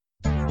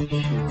Hi,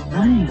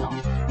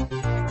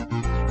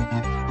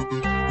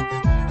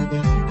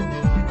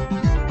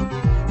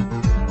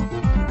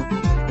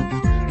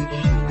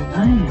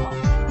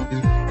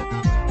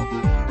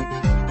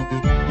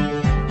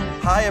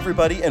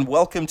 everybody, and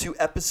welcome to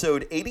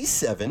episode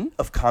 87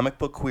 of Comic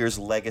Book Queer's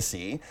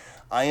Legacy.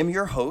 I am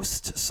your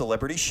host,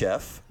 celebrity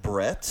chef,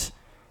 Brett,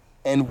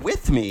 and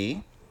with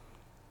me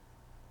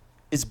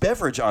is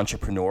beverage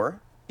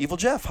entrepreneur, Evil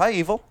Jeff. Hi,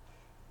 Evil.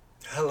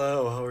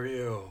 Hello, how are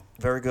you?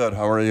 Very good.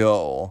 How are you?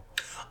 Oh,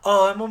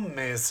 I'm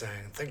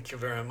amazing. Thank you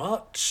very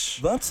much.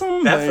 That's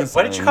amazing.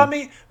 What did you call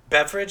me?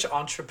 Beverage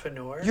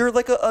entrepreneur? You're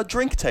like a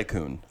drink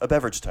tycoon, a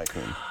beverage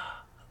tycoon.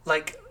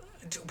 I'm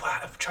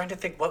trying to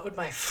think, what would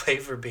my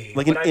flavor be?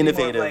 Like would an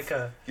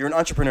innovative. You're an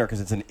entrepreneur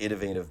because it's an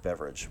innovative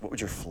beverage. What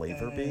would your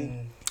flavor be?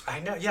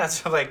 I know, yeah.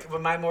 So,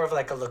 am I more of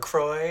like a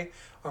LaCroix,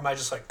 or am I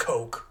just like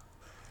Coke?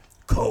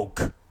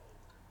 Coke.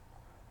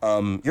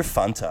 You're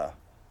Fanta.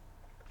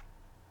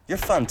 You're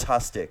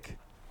fantastic.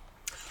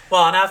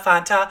 Wanna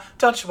Fanta?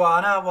 Don't you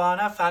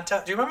wanna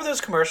Fanta? Do you remember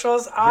those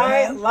commercials? Yeah.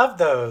 I love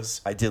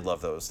those. I did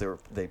love those.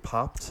 They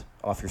popped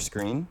off your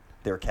screen.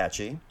 They were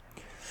catchy.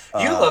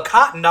 You look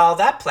hot and all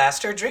that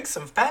plaster. Drink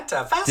some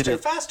Fanta.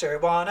 Faster.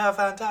 Wanna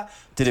Fanta?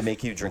 Did it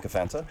make you drink a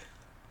Fanta?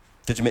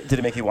 Did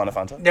it make you want a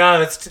Fanta?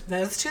 No,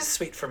 it's too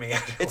sweet for me.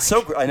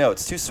 I know,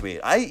 it's too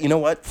sweet. You know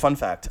what? Fun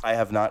fact, I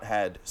have not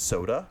had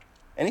soda,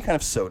 any kind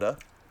of soda,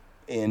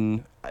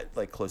 in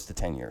like close to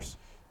 10 years.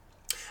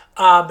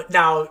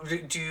 Now,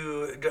 do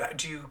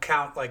you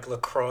count like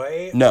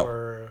LaCroix? No,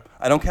 or...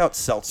 I don't count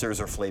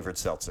seltzers or flavored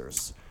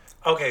seltzers.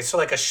 Okay, so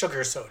like a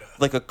sugar soda.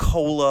 Like a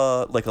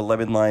cola, like a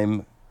lemon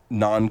lime,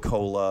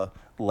 non-cola,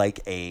 like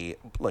a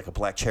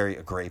black cherry,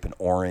 a grape, an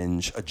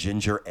orange, a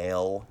ginger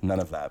ale. None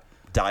of that.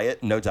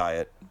 Diet? No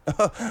diet.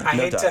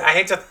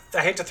 I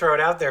hate to throw it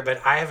out there,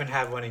 but I haven't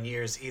had one in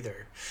years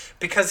either.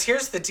 Because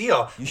here's the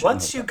deal: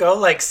 once you go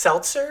like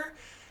seltzer,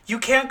 you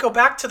can't go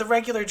back to the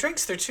regular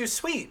drinks. They're too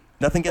sweet.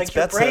 Nothing gets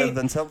better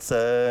than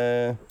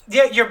seltzer.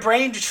 Yeah, your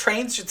brain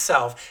trains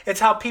itself. It's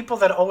how people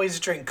that always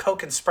drink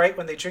Coke and Sprite,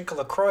 when they drink a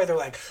LaCroix, they're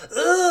like,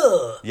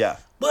 ugh. Yeah.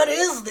 What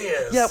is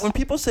this? Yeah, when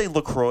people say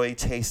LaCroix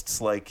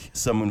tastes like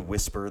someone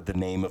whispered the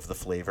name of the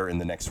flavor in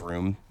the next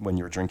room when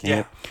you were drinking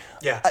it.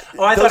 Yeah.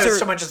 I thought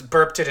someone just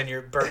burped it in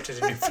your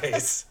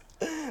face.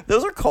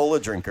 Those are cola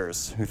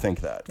drinkers who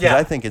think that. Yeah.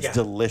 I think it's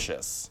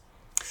delicious.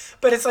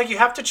 But it's like you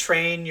have to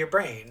train your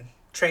brain.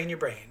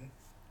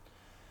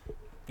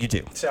 You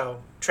do.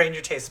 So, train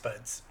your taste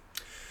buds.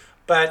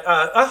 But,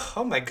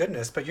 oh my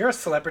goodness, but you're a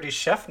celebrity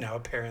chef now,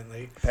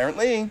 apparently.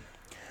 Apparently.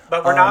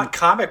 But we're not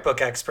comic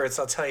book experts,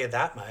 I'll tell you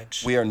that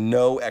much. We are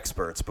no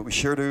experts, but we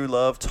sure do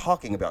love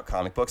talking about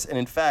comic books. And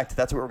in fact,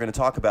 that's what we're going to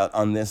talk about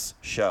on this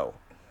show.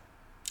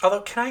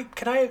 Although, can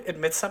I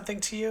admit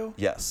something to you?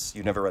 Yes,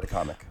 you never read a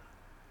comic.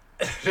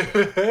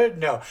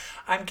 No,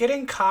 I'm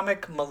getting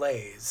comic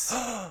malaise.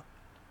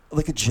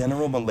 Like a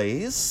general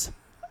malaise?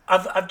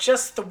 Of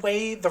just the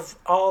way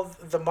all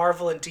the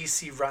Marvel and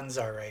DC runs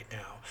are right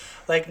now.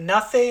 Like,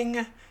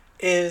 nothing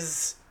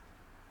is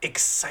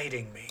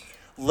exciting me.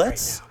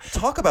 Let's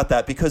talk about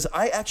that, because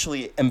I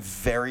actually am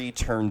very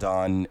turned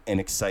on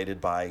and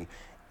excited by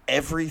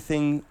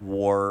everything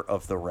War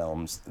of the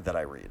Realms that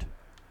I read.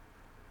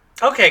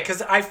 Okay,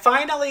 because I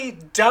finally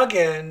dug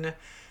in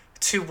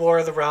to War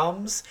of the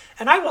Realms,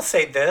 and I will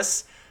say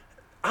this,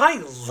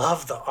 I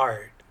love the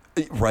art.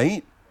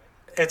 Right?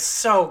 It's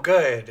so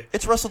good.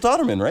 It's Russell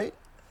Dauterman, right?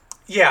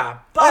 Yeah,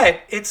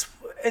 but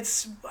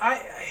here's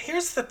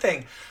the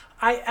thing.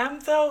 I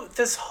am, though,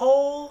 this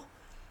whole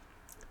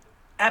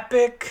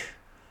epic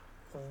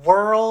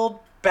world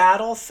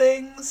battle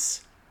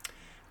things,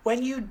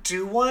 when you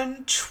do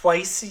one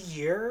twice a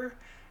year,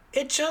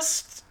 it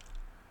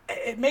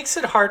makes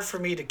it hard for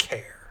me to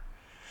care.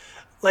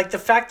 Like, the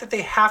fact that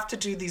they have to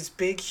do these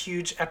big,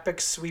 huge, epic,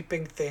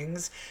 sweeping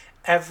things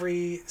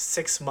every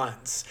 6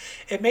 months.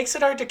 It makes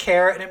it hard to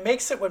care, and it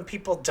makes it when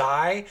people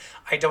die,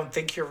 I don't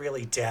think you're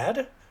really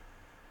dead.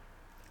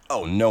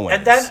 Oh, no one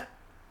is.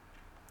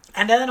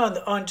 And then on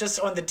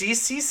the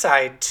DC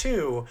side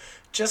too,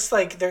 just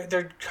like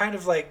they're kind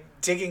of like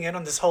digging in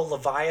on this whole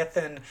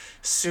Leviathan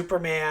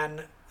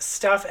Superman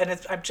stuff, and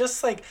I'm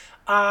just like,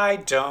 I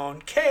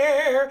don't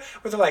care.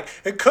 Where they're like,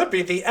 it could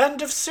be the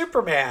end of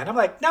Superman. I'm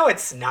like, no,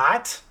 it's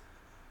not.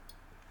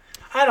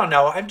 I don't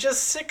know. I'm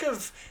just sick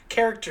of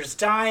characters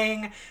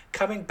dying,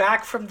 coming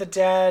back from the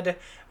dead,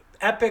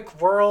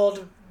 epic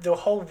world, the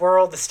whole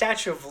world, the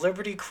Statue of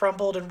Liberty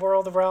crumbled in War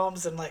of the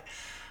Realms, and like,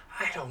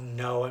 I don't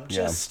know. I'm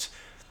just...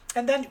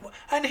 Yeah.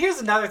 And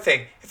here's another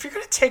thing. If you're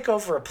going to take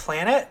over a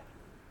planet,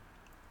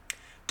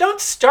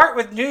 don't start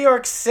with New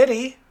York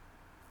City.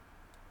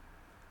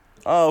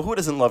 Oh, who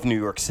doesn't love New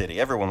York City?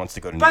 Everyone wants to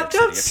go to New York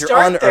City. If you're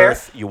on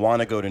Earth, you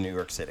want to go to New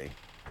York City.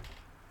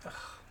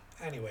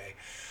 Anyway,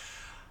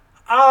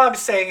 all I'm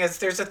saying is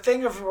there's a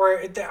thing of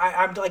where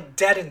I'm like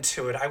dead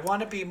into it. I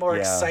want to be more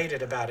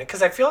excited about it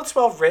because I feel it's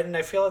well written.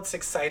 I feel it's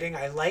exciting.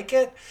 I like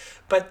it,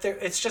 but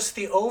it's just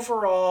the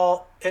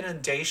overall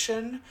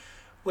inundation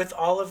with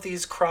all of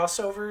these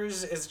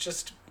crossovers is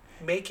just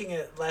making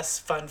it less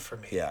fun for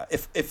me. Yeah,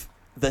 if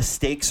the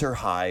stakes are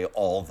high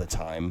all the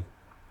time,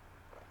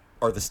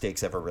 are the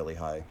stakes ever really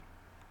high?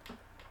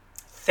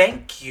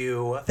 Thank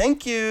you.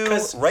 Thank you.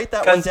 Write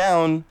that one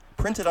down.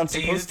 Print it on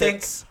some Do you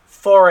Post-its. think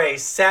for a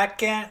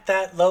second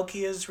that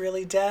Loki is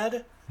really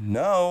dead?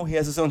 No, he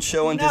has his own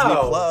show on Disney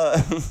No.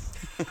 Plus.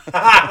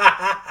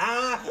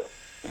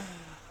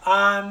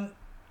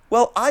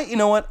 Well, you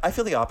know what? I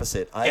feel the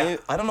opposite. Yeah.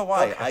 I don't know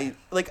why.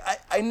 Okay.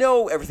 I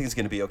know everything's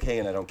going to be okay,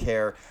 and I don't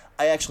care.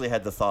 I actually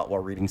had the thought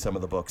while reading some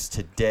of the books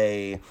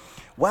today,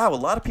 wow, a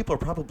lot of people are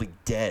probably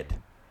dead.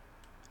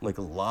 Like,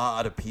 a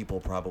lot of people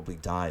probably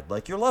died.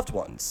 Like, your loved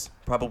ones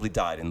probably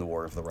died in the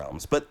War of the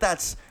Realms. But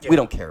we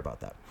don't care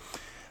about that.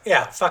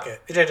 Yeah, fuck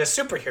it. Did a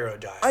superhero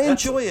die? I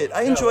enjoy it.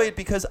 I enjoy it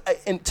because,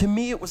 and to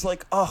me, it was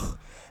like, oh,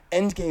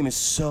 Endgame is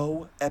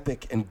so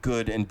epic and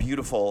good and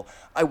beautiful.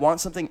 I want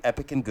something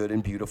epic and good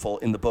and beautiful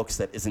in the books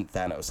that isn't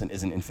Thanos and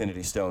isn't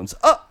Infinity Stones.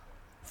 Oh,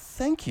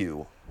 thank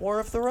you, War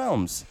of the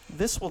Realms.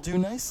 This will do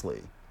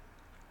nicely.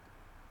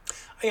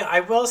 Yeah, I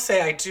will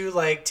say I do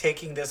like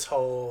taking this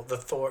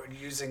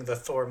using the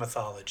Thor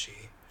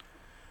mythology.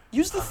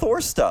 Use the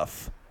Thor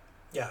stuff.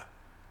 Yeah.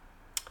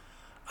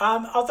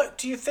 Although,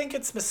 do you think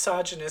it's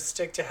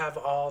misogynistic to have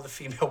all the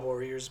female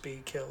warriors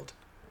be killed?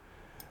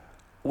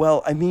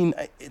 Well, I mean,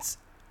 it's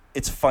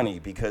funny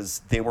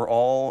because they were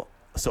all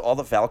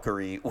the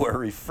Valkyrie were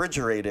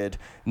refrigerated,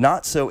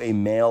 not so a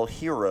male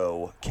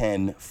hero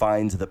can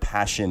find the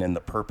passion and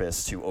the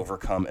purpose to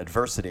overcome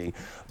adversity,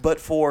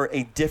 but for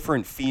a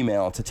different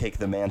female to take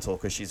the mantle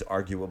because she's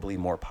arguably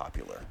more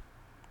popular.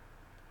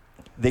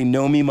 They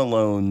Nomi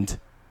Maloned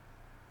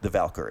the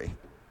Valkyrie.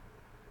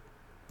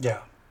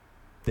 Yeah.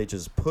 She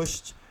just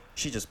pushed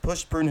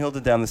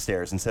Brunhilde down the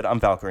stairs and said, "I'm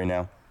Valkyrie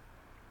now."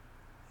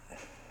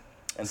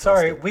 And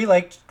sorry, we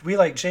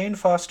like Jane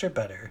Foster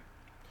better.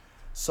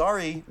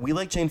 Sorry, we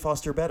like Jane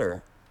Foster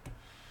better.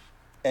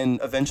 And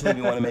eventually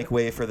we want to make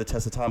way for the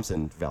Tessa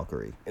Thompson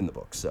Valkyrie in the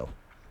book. So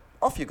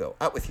off you go.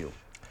 Out with you.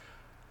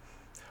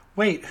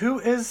 Wait, who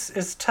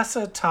is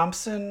Tessa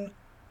Thompson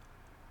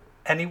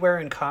anywhere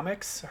in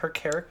comics? Her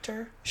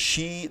character?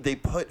 They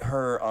put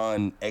her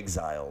on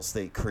Exiles.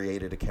 They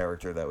created a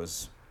character that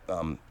was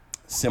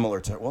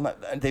similar to,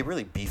 they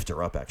really beefed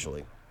her up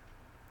actually.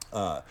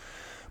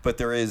 But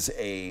there is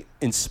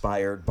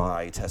inspired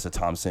by Tessa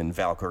Thompson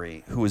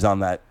Valkyrie who was on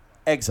that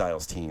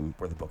Exiles team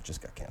where the book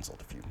just got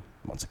canceled a few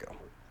months ago.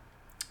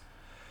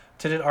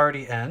 Did it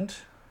already end?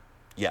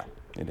 Yeah,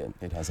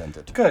 it has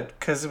ended. Good,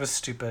 because it was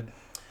stupid.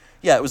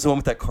 Yeah, it was the one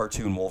with that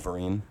cartoon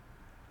Wolverine.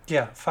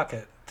 Yeah, fuck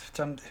it.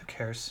 Who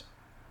cares?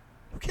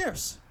 Who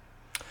cares?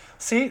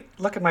 See,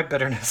 look at my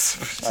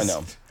bitterness. I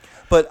know.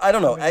 But I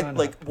don't know.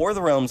 Like War of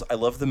the Realms, I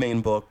love the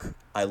main book.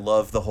 I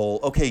love the whole,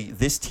 okay,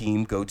 this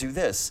team go do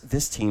this.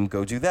 This team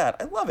go do that.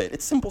 I love it.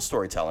 It's simple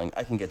storytelling.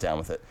 I can get down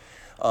with it.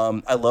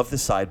 I love the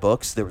side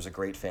books. There was a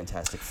great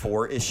Fantastic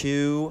Four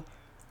issue.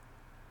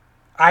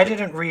 I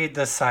didn't read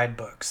the side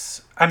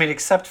books. I mean,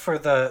 except for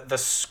the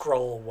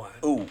scroll one.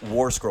 Ooh,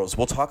 War Scrolls.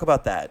 We'll talk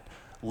about that.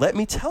 Let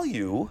me tell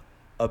you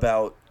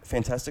about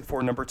Fantastic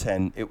Four number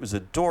 10. It was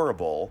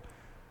adorable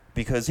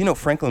because,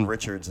 Franklin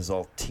Richards is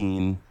all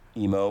teen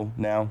emo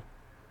now.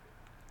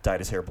 Dyed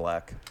his hair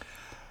black.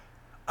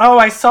 Oh,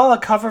 I saw a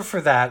cover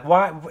for that.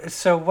 Why?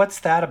 So what's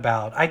that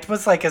about? I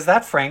was like, is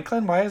that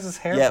Franklin? Why is his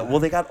hair black? Well,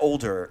 they got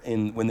older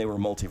when they were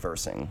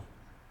multiversing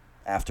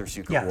after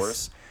Secret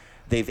Wars.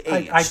 They've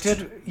aged. I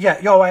did. Yeah.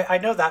 I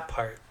know that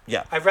part.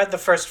 Yeah. I read the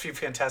first few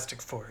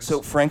Fantastic Fours.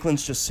 So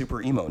Franklin's just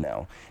super emo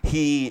now.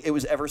 It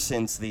was ever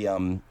since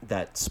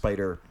that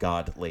spider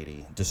god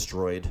lady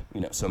destroyed,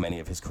 so many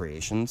of his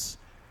creations,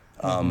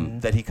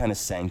 that he kind of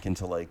sank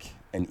into like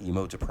an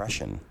emo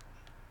depression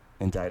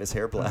and dyed his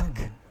hair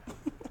black.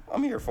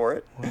 I'm here for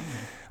it.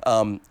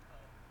 Wow.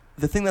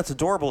 The thing that's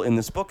adorable in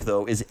this book,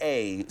 though, is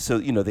they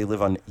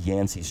live on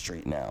Yancey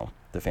Street now,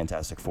 the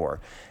Fantastic Four.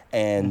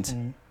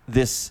 And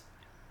this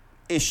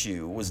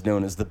issue was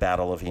known as the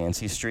Battle of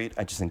Yancey Street.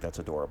 I just think that's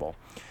adorable.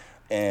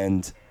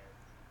 And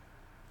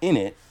in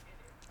it,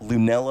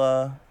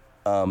 Lunella,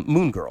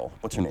 Moon Girl,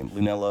 what's her name?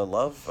 Lunella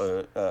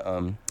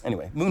Love?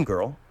 Anyway, Moon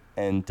Girl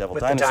and Devil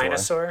With Dinosaur. the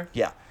dinosaur?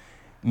 Yeah.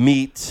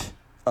 Meet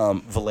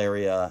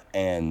Valeria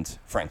and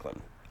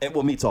Franklin.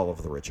 Meets all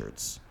of the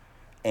Richards.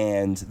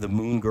 And the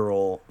Moon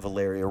Girl,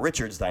 Valeria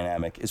Richards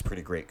dynamic is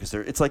pretty great because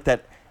it's like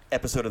that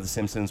episode of The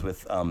Simpsons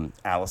with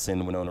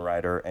Allison, Winona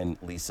Ryder, and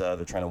Lisa.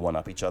 They're trying to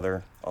one-up each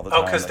other all the time.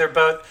 Oh, because they're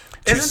both...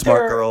 Two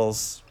smart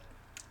girls.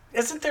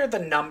 Isn't there the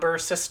number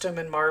system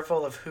in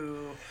Marvel of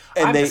who...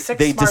 And I'm they the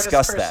sixth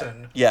discuss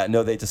person. that. Yeah,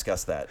 no, they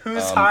discuss that.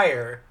 Who's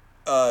higher?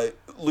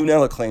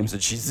 Lunella claims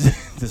that she's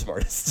the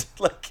smartest.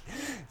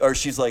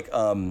 She's like...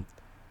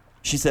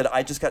 She said,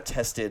 I just got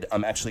tested.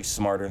 I'm actually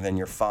smarter than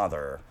your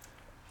father.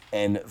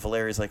 And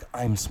Valeria's like,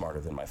 I'm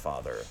smarter than my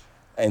father.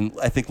 And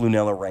I think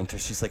Lunella ranked her.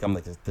 She's like, I'm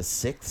like the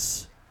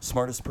sixth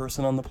smartest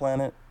person on the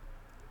planet.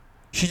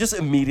 She just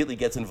immediately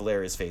gets in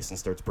Valeria's face and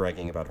starts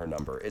bragging about her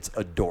number. It's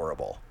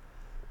adorable.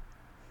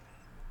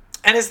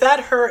 And is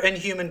that her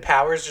inhuman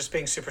powers, just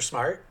being super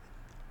smart?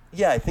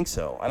 Yeah, I think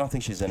so. I don't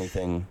think she's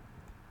anything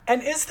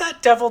And is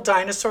that devil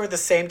dinosaur the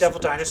same devil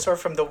dinosaur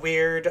from the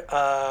weird,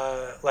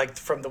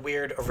 from the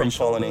weird original From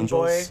Fallen Moon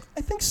Angels? Boy?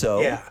 I think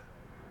so. Yeah.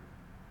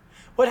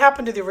 What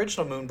happened to the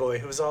original Moon Boy,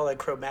 who was all like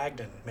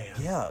Cro-Magnon man?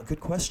 Yeah, good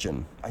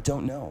question. I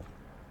don't know.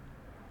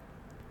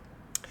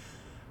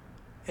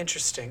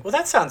 Interesting. Well,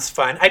 that sounds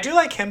fun. I do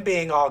like him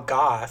being all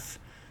goth.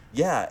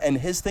 Yeah, and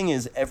his thing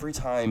is every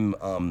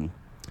time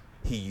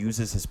he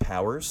uses his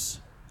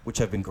powers, which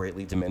have been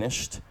greatly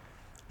diminished,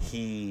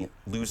 he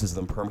loses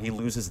them he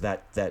loses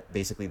that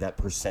basically that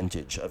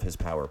percentage of his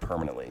power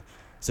permanently.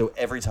 So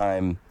every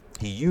time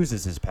he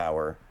uses his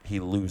power, he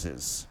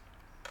loses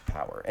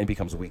power and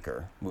becomes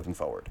weaker moving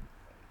forward.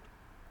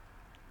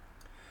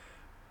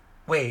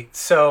 Wait,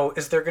 so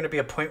is there going to be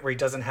a point where he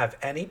doesn't have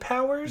any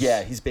powers?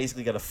 Yeah, he's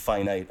basically got a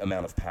finite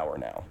amount of power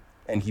now,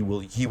 and he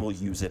will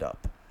use it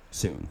up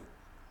soon.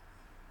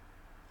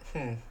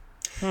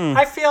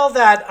 I feel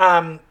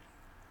that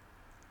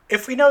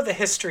if we know the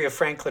history of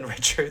Franklin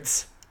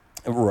Richards,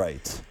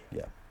 Right.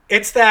 Yeah.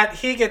 it's that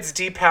he gets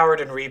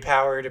depowered and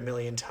repowered a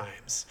million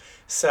times.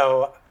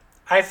 So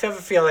I have a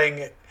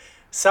feeling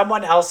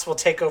someone else will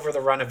take over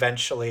the run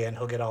eventually and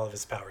he'll get all of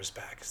his powers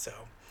back. So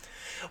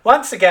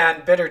once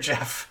again, Bitter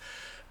Jeff.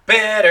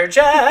 Bitter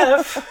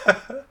Jeff!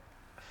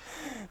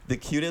 The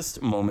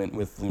cutest moment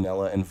with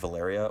Lunella and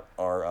Valeria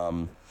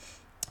are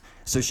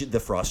the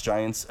Frost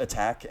Giants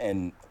attack,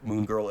 and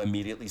Moon Girl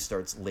immediately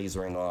starts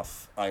lasering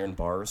off iron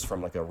bars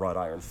from like a wrought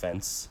iron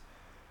fence.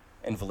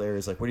 And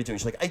Valeria's like, "What are you doing?"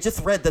 She's like, "I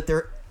just read that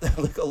they're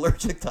like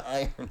allergic to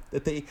iron,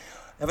 that they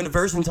have an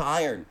aversion to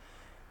iron.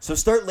 So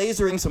start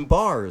lasering some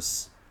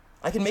bars.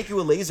 I can make you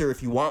a laser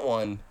if you want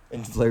one."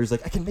 And Valeria's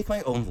like, "I can make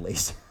my own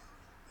laser."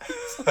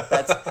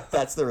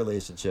 That's the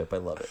relationship. I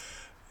love it.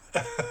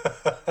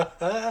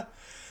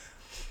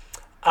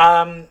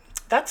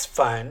 That's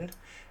fun.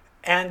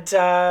 And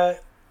there's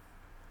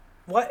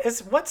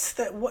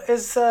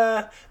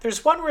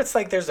one where it's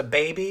like there's a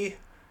baby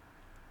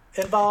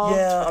involved.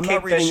 Yeah, with I'm Kate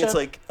not reading. Bishop. It's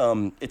like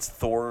it's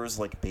Thor's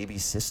like baby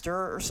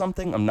sister or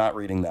something. I'm not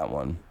reading that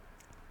one.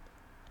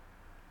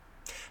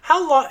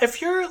 How long?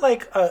 If you're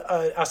like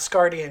a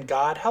Asgardian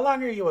god, how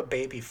long are you a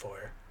baby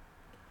for?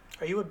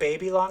 Are you a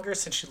baby longer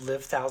since you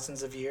lived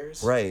thousands of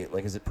years? Right.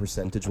 Like, is it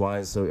percentage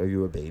wise? So, are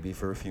you a baby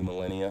for a few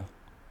millennia?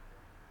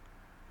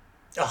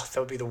 Oh, that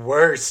would be the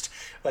worst.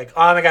 Like,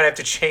 oh my god, I have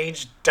to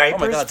change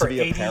diapers God, to for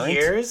be a 80 parent?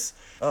 years?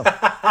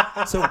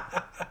 So,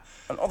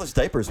 and all those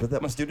diapers, what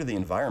that must do to the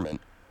environment?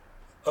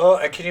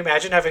 Oh, can you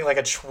imagine having like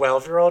a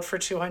 12-year-old for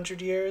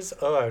 200 years?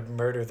 Oh, I would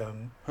murder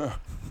them. I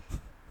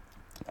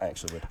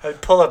actually would. I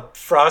would pull a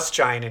frost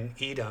giant and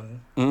eat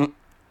them.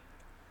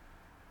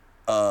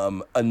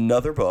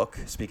 Another book,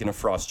 speaking of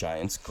frost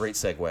giants, great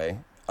segue,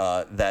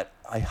 that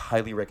I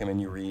highly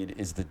recommend you read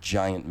is the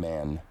Giant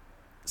Man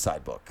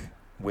side book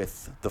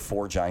with the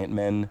 4 giant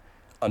men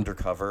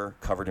undercover,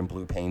 covered in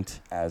blue paint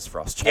as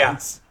frost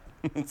giants.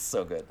 Yeah. It's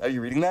so good. Are you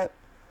reading that?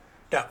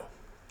 No.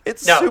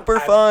 It's super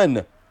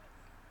fun.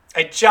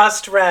 I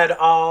just read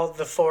all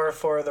the 4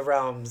 of the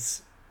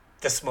Realms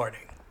this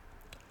morning.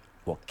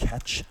 Well,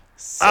 catch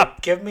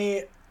up. Give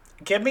me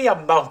a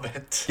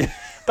moment.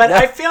 But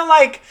I feel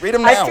like read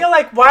them now. I feel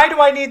like why do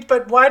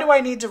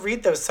I need to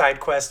read those side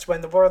quests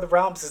when the War of the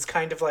Realms is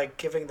kind of like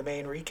giving the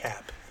main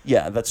recap?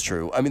 Yeah, that's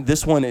true. I mean,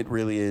 this one, it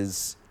really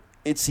is.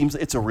 It seems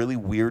it's a really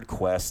weird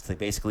quest. They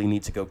basically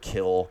need to go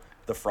kill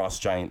the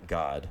frost giant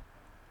god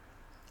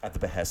at the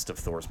behest of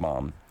Thor's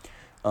mom.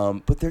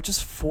 But they're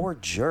just 4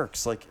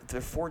 jerks. Like,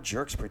 they're 4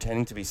 jerks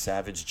pretending to be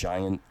savage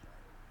giant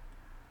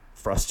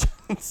frost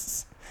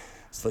giants.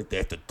 It's like they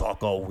have to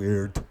talk all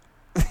weird.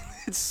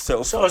 It's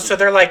so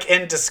they're like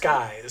in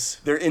disguise.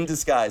 They're in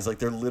disguise. Like,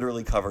 they're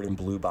literally covered in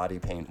blue body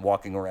paint,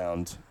 walking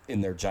around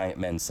in their giant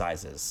men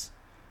sizes.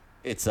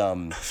 It's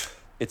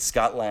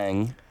Scott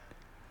Lang.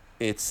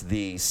 It's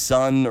the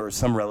son or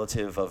some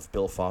relative of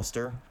Bill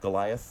Foster,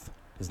 Goliath.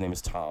 His name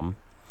is Tom.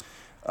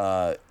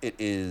 It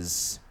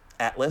is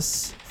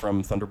Atlas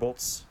from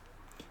Thunderbolts.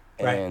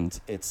 Right.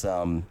 And it's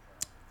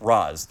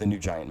Roz, the new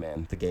giant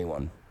man, the gay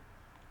one.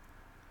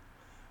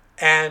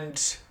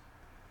 And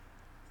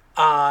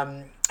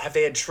have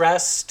they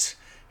addressed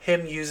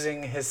him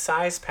using his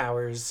size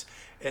powers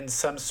in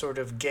some sort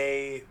of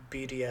gay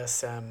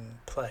BDSM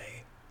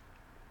play?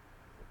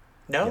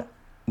 No? Yeah.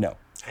 No.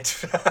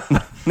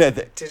 No,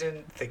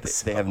 didn't think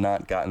so. They have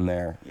not gotten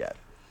there yet.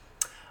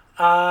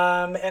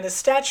 And is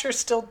Stature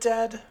still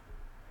dead?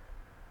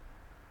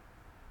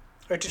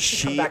 Or did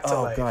she come back to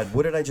life? Oh, God.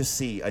 What did I just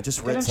see? I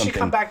just read something. Didn't she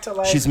come back to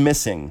life? She's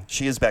missing.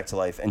 She is back to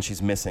life, and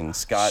she's missing.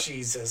 Scott.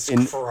 Jesus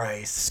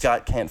Christ.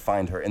 Scott can't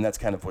find her, and that's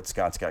kind of what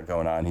Scott's got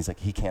going on. He's like,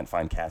 he can't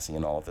find Cassie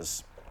in all of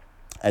this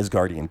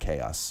Asgardian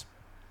chaos.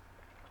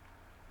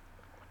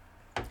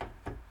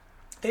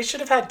 They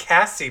should have had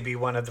Cassie be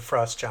one of the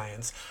Frost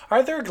Giants.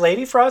 Are there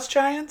Lady Frost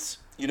Giants?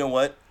 You know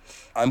what?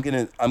 I'm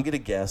gonna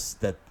guess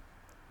that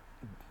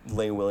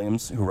Leigh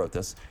Williams, who wrote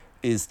this,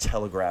 is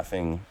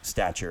telegraphing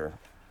Stature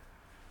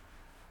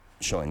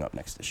showing up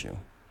next issue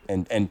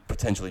and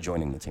potentially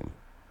joining the team.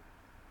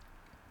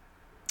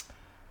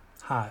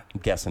 Hot. I'm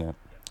guessing it.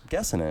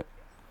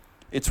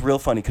 It's real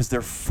funny because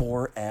they're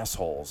four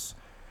assholes.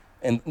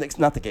 And it's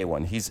not the gay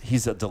one.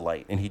 He's a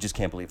delight, and he just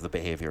can't believe the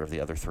behavior of the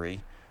other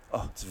three.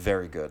 Oh, it's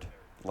very good.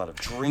 A lot of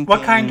drinking.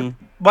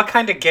 What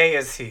kind of gay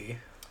is he?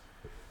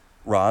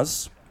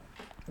 Roz?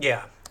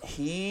 Yeah.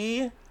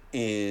 He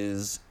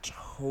is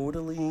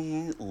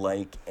totally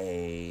like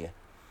a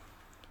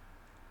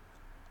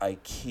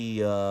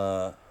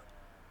IKEA,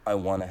 I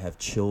want to have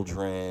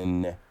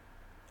children,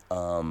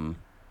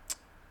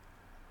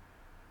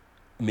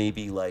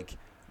 maybe like,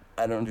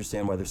 I don't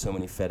understand why there's so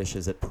many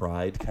fetishes at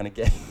Pride kind of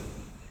gay.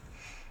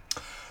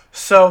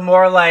 So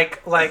more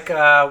like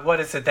what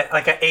is it, that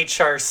like a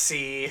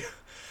HRC,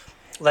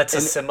 let's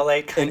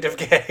assimilate kind of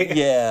gay?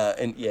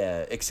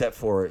 Yeah, except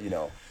for,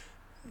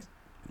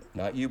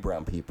 not you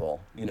brown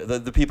people.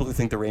 The people who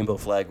think the rainbow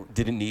flag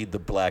didn't need the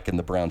black and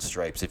the brown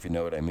stripes, if you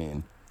know what I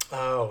mean.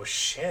 Oh,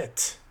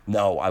 shit.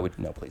 No,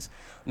 please.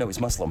 No,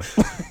 he's Muslim.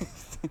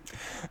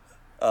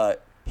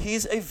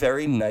 He's a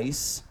very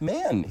nice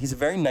man. He's a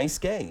very nice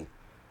gay.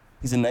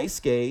 He's a nice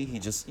gay.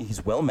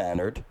 He's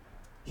well-mannered.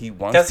 He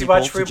wants Does he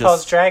watch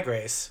RuPaul's Drag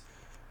Race?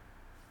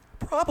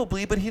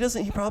 Probably, but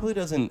he probably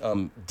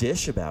doesn't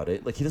dish about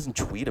it. Like, he doesn't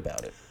tweet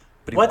about it.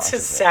 But what's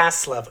his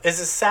sass level? Is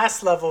his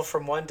sass level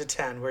from 1 to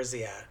 10? Where's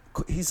he at?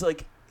 He's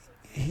like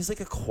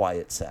a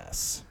quiet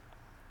sass.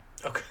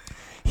 Okay.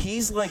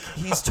 He's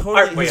totally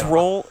aren't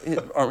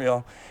we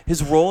all?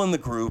 His role in the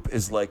group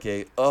is like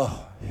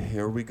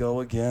here we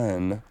go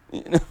again.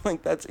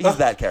 Like he's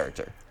that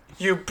character.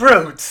 You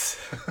brutes.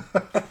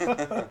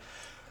 All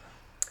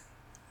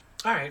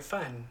right,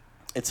 fun.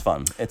 It's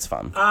fun.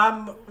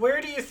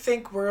 Where do you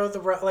think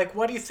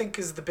what do you think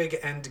is the big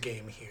end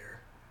game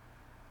here?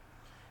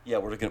 Yeah,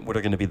 what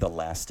are going to be the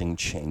lasting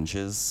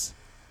changes?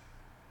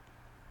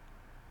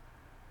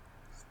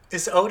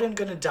 Is Odin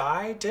gonna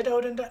die? Did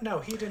Odin die? No,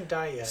 he didn't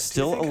die yet.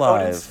 Still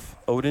alive.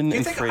 Odin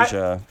and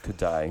Frasier could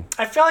die.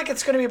 I feel like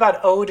it's gonna be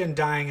about Odin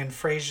dying and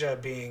Frasier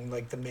being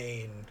like the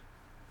main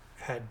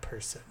head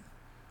person.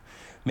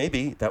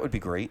 Maybe that would be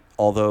great.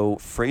 Although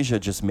Frasier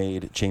just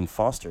made Jane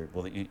Foster.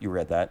 Well, you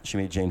read that. She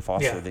made Jane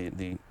Foster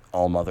the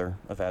all-mother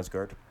of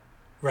Asgard.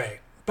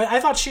 Right. But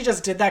I thought she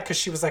just did that because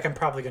she was like, I'm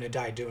probably going to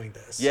die doing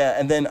this. Yeah,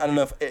 and then I don't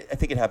know if I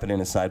think it happened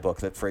in a side book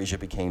that Frasier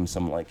became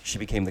she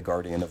became the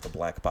guardian of the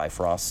Black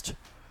Bifrost.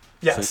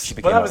 Yes, so she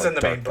became that was in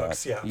the main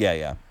books. Yeah.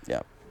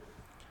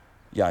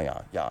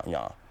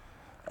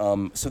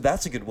 So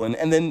that's a good one.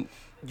 And then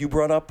you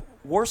brought up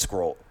War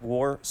Scrolls.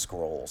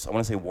 I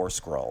want to say War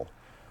Scroll.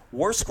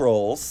 War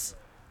Scrolls,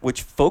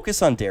 which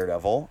focus on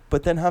Daredevil,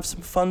 but then have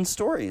some fun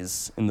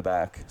stories in the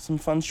back. Some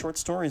fun short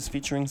stories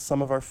featuring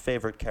some of our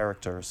favorite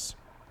characters.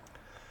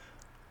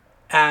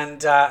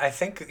 And I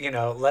think,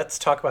 let's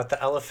talk about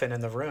the elephant in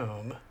the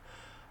room.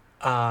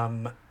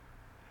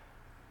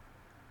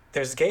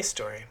 There's a gay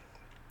story.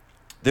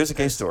 There's a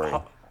gay story.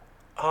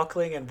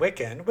 Hulkling and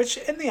Wiccan, which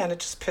in the end, it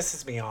just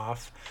pisses me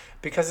off.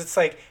 Because it's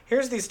like,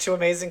 here's these two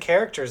amazing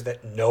characters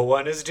that no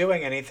one is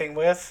doing anything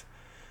with.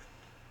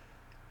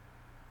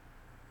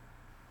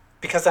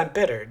 Because I'm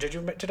bitter. Did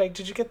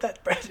you get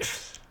that,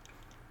 Brett?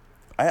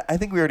 I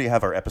think we already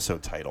have our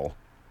episode title.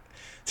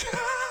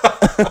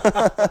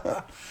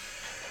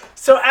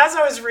 So as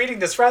I was reading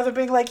this, rather than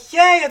being like,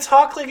 yay, it's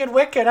Hulkling and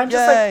Wiccan, I'm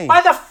just Yay. like,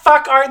 why the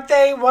fuck aren't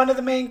they one of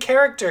the main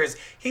characters?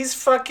 He's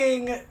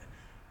fucking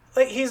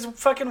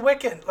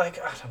Wiccan. Like,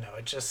 I don't know,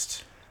 it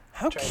just...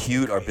 How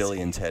cute are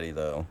Billy and Teddy,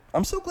 though?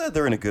 I'm so glad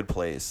they're in a good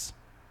place.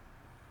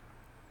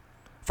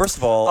 First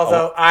of all...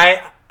 Although,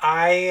 I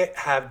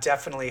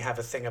definitely have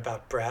a thing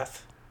about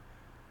breath.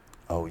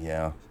 Oh,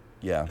 yeah.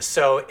 Yeah.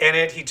 So in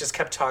it, he just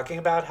kept talking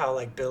about how,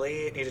 like,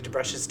 Billy needed to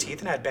brush his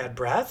teeth and had bad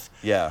breath.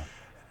 Yeah.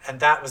 And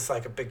that was,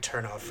 like, a big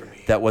turnoff for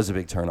me. That was a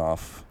big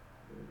turnoff.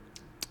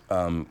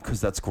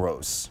 Because that's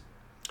gross.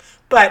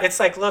 But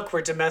it's like, look,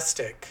 we're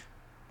domestic.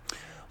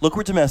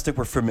 We're domestic.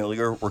 We're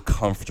familiar. We're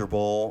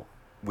comfortable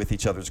with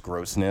each other's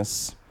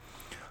grossness.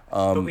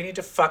 But we need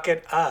to fuck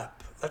it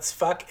up. Let's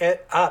fuck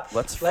it up.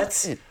 Let's fuck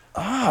it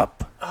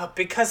up.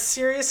 Because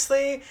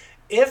seriously,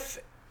 if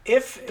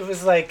it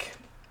was like,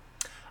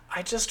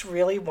 I just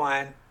really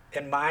want,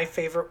 in my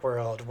favorite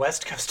world,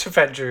 West Coast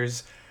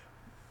Avengers,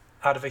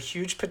 out of a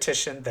huge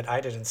petition that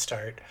I didn't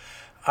start,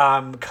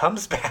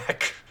 comes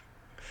back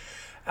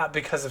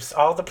because of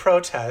all the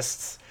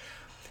protests,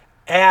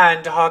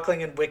 and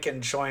Hulkling and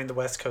Wiccan join the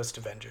West Coast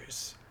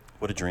Avengers.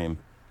 What a dream.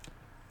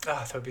 Oh,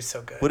 that would be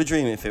so good. What a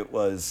dream if it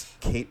was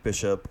Kate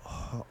Bishop,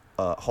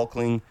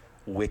 Hulkling,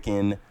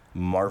 Wiccan,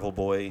 Marvel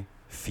Boy,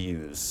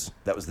 Fuse.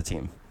 That was the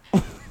team.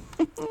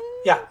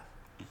 Yeah.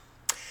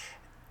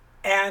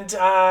 And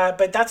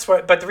but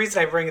the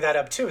reason I bring that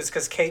up too is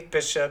because Kate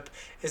Bishop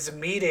is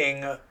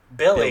meeting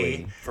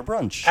Billy for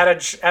brunch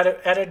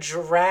at a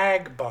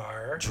drag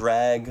bar.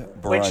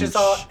 Drag brunch, which is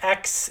all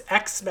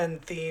X-Men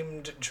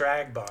themed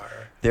drag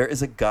bar. There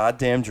is a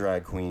goddamn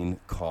drag queen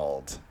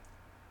called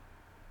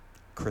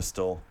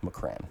Crystal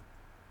McCran.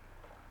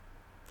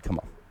 Come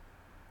on.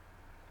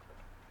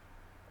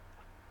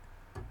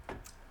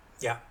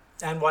 Yeah,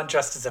 and one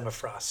dressed as Emma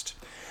Frost.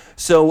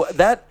 So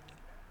that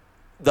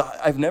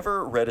I've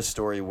never read a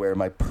story where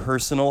my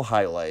personal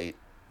highlight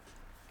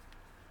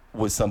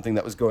was something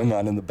that was going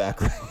on in the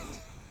background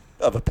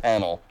of a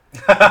panel.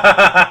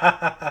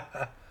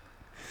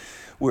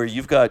 Where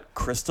you've got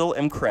Crystal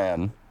M.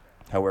 Cran,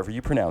 however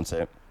you pronounce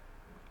it,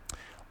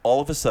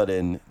 all of a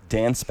sudden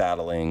dance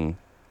battling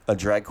a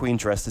drag queen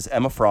dressed as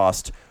Emma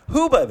Frost,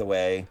 who, by the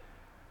way,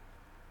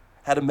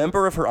 had a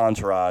member of her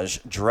entourage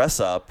dress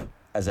up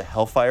as a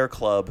Hellfire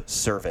Club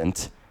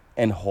servant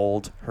and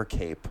hold her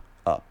cape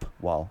up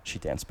while she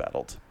dance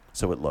battled.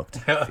 So it looked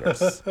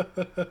fierce.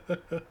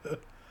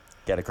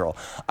 Get it, girl.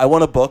 I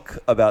want a book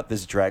about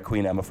this drag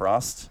queen Emma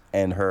Frost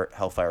and her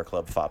Hellfire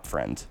Club fop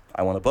friend.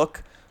 I want a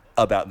book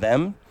about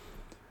them.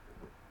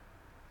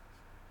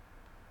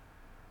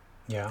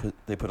 Yeah.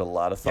 They put a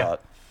lot of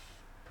thought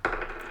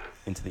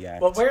into the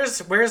act. Well,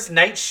 where's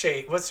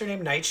Nightshade? What's her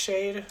name?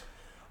 Nightshade?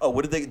 Oh,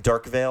 what did they...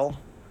 Dark Veil?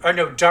 Oh,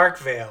 no, Dark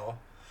Veil.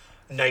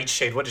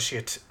 Nightshade. What is she,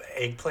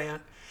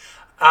 eggplant?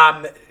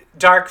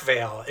 Dark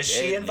Veil. Is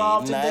she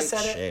involved in this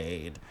edit?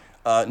 Nightshade.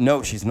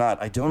 No, she's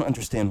not. I don't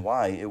understand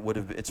why.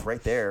 It's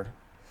right there.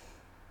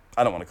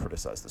 I don't want to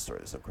criticize the story.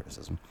 There's no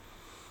criticism.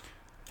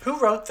 Who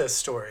wrote this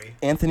story?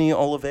 Anthony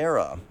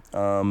Oliveira.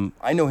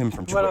 I know him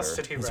from Twitter. What else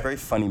did he He's write? a very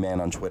funny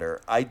man on Twitter.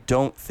 I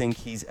don't think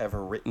he's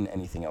ever written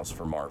anything else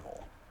for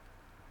Marvel.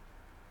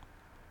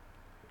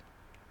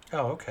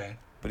 Oh, okay.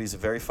 But he's a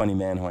very funny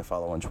man who I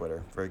follow on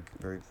Twitter. Very,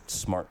 very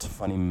smart,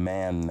 funny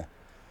man.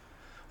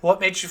 What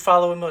made you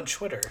follow him on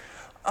Twitter?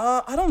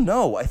 I don't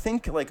know. I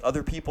think like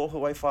other people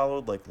who I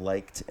followed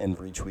liked and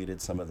retweeted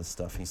some of the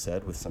stuff he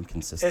said with some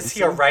consistency. Is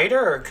he a writer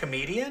or a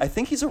comedian? I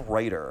think he's a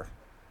writer.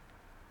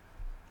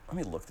 Let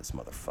me look this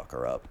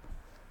motherfucker up.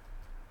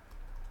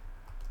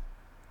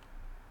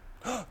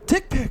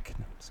 Dick pic.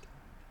 No, I'm just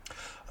kidding.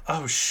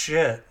 Oh,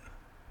 shit.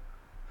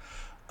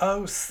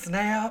 Oh,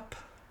 snap.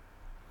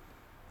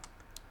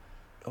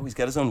 Oh, he's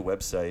got his own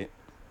website.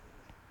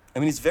 I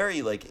mean, he's very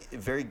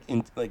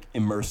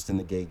immersed in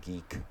the gay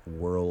geek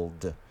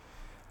world.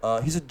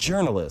 He's a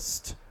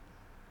journalist.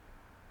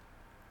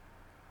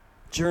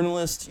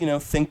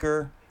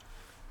 Thinker.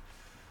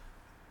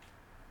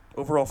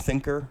 Overall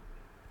thinker,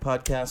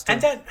 podcaster.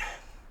 And then,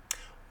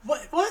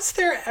 was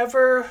there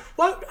ever...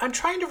 I'm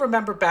trying to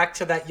remember back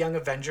to that Young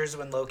Avengers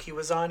when Loki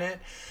was on it.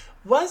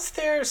 Was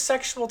there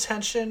sexual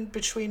tension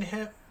between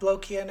him,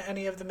 Loki, and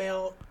any of the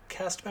male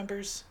cast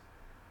members?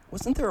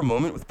 Wasn't there a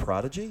moment with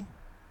Prodigy?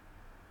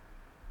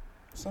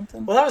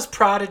 Something? Well, that was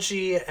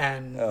Prodigy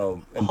and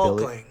and Hulkling.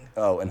 Billy.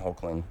 Oh, and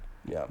Hulkling.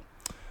 Yeah.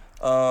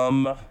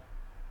 I'm not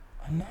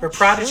Where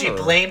Prodigy sure.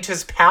 blamed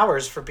his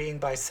powers for being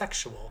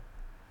bisexual.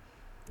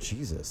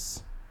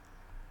 Jesus.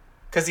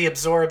 Because he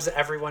absorbs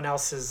everyone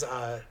else's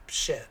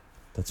shit.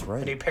 That's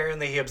right. And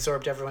apparently he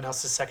absorbed everyone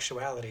else's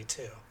sexuality,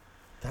 too.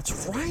 That's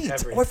right.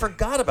 Everything. Oh, I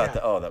forgot about Yeah.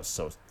 that. Oh, that was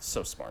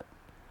so smart.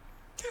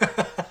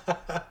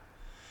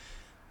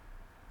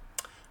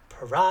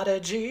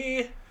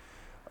 Prodigy.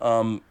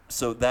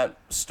 So that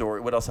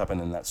story, what else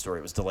happened in that story?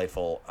 It was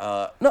delightful.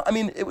 No, I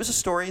mean, it was a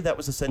story that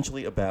was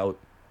essentially about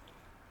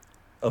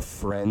a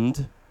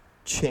friend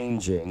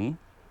changing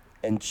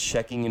and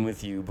checking in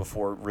with you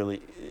before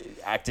really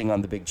acting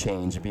on the big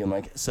change and being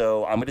like,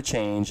 so I'm going to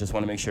change, just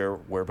want to make sure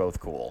we're both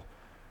cool.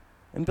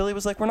 And Billy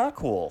was like, we're not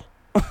cool.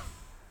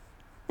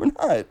 We're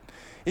not.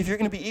 If you're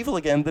going to be evil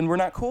again, then we're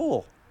not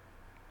cool.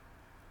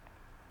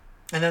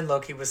 And then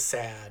Loki was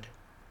sad.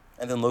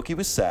 And then Loki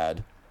was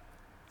sad.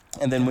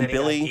 And then And when then he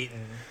got Billy...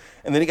 eaten.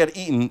 And then he got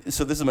eaten.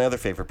 So this is my other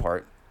favorite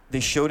part.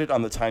 They showed it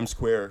on the Times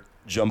Square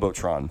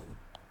Jumbotron.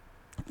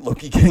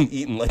 Loki getting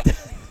eaten like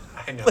that.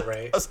 I know,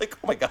 right? I was like,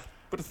 oh my God,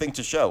 what a thing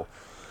to show.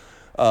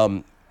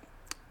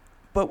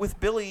 But with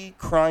Billy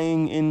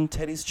crying in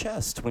Teddy's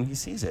chest when he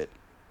sees it.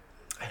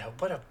 I know.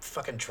 What a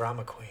fucking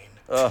drama queen.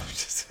 Ugh.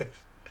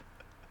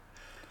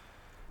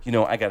 You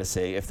know, I gotta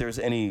say, if there's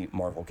any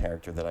Marvel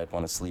character that I'd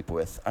want to sleep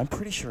with, I'm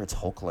pretty sure it's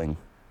Hulkling.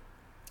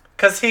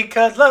 Because he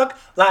could look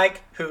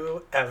like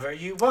whoever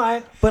you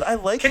want. But I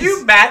like Can his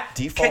you, Matt?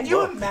 default Can you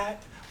look. imagine?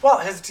 Well,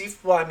 his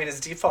default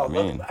I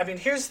mean, look. I mean,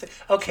 here's the...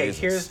 Okay,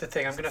 Jesus. here's the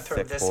thing. I'm going to throw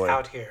Thick this boy.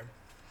 out here.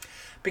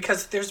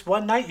 Because there's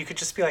one night you could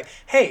just be like,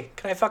 hey,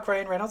 can I fuck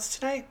Ryan Reynolds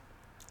tonight?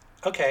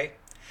 Okay.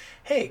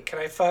 Hey, can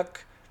I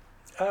fuck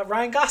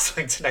Ryan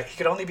Gosling tonight? He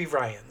could only be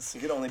Ryan's. He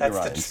could only be That's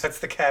Ryan's. That's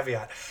the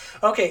caveat.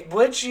 Okay,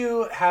 would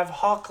you have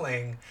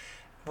Hulkling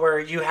where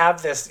you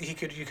have this, you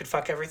could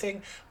fuck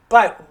everything,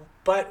 but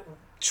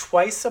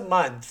twice a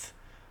month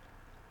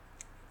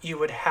you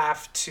would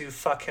have to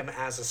fuck him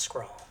as a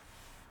Skrull.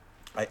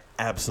 I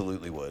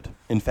absolutely would.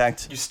 In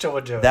fact, You still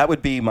would do it. that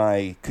would be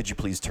my could you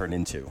please turn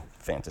into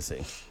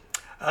fantasy.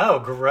 Oh,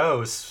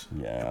 gross.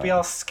 Yeah. It'd be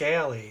all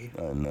scaly.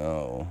 I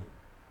know.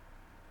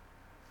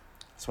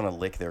 Just want to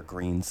lick their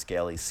green,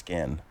 scaly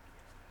skin.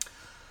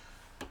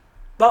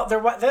 Well,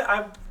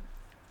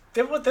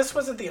 this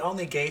wasn't the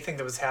only gay thing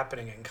that was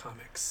happening in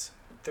comics.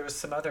 There was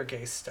some other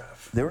gay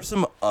stuff. There was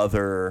some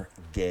other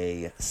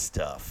gay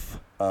stuff.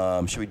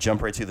 Should we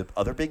jump right to the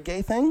other big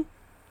gay thing?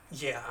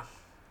 Yeah.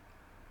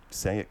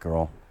 Say it,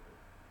 girl.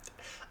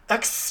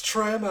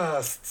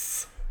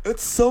 Extremists.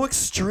 It's so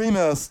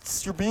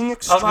extremists. You're being Oh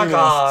extremists. my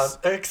god,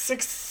 it's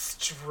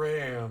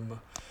extreme.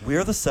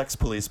 We're the sex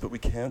police, but we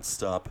can't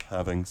stop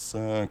having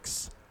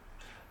sex.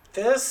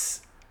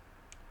 This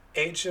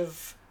Age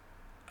of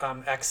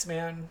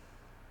X-Man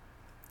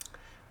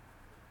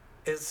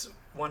is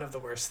one of the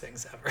worst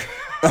things ever.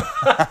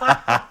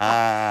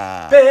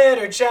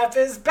 Bitter Jeff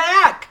is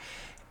back.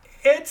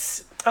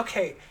 It's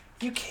okay.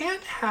 You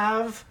can't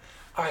have.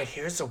 All right,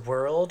 here's a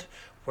world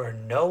where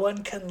no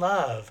one can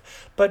love,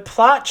 but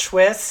plot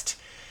twist.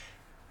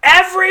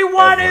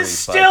 Everyone is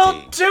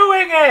still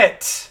doing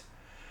it.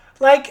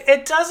 Like,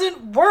 it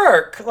doesn't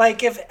work.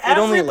 Like, if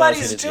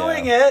everybody's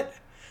doing it,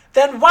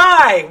 then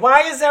why?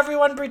 Why is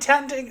everyone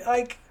pretending?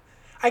 Like,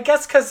 I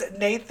guess because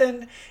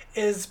Nathan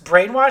is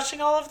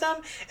brainwashing all of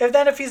them.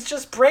 If he's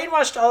just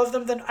brainwashed all of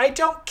them, then I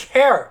don't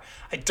care.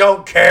 I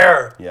don't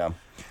care. Yeah.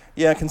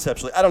 Yeah,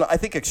 conceptually. I don't know. I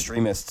think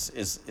Extremists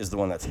is the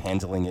one that's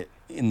handling it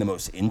in the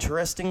most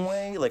interesting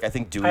way. Like, I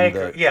think doing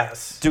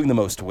the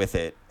most with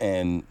it.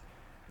 And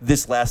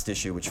this last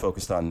issue, which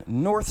focused on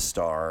North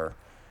Star,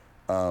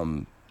 I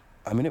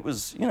mean, it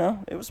was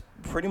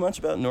pretty much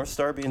about North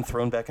Star being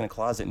thrown back in a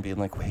closet and being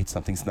like, wait,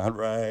 something's not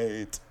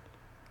right.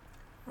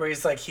 Where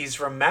he's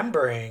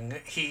remembering,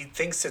 he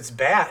thinks it's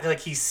bad.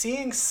 Like, he's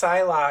seeing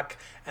Psylocke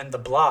and the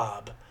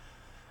Blob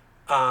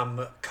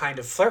kind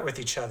of flirt with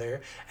each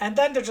other. And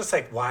then they're just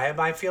like, why am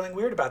I feeling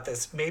weird about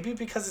this? Maybe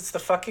because it's the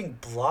fucking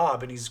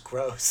Blob and he's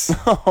gross.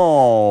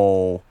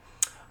 Oh.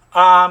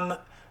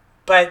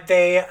 But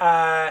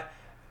as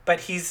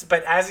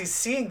he's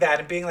seeing that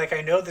and being like,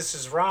 I know this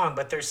is wrong,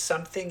 but there's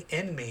something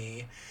in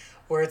me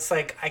where it's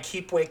like, I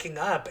keep waking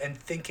up and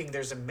thinking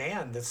there's a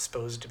man that's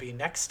supposed to be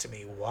next to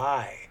me.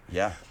 Why?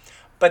 Yeah.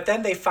 But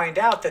then they find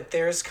out that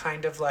there's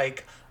kind of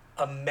like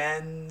a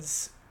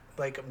men's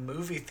like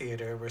movie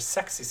theater where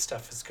sexy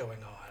stuff is going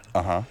on.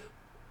 Uh-huh.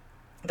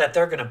 That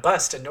they're going to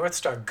bust, and North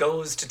Star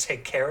goes to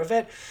take care of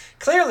it.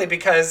 Clearly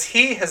because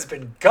he has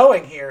been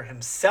going here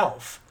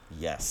himself.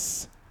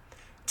 Yes.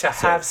 To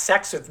have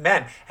sex with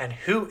men. And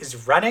who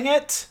is running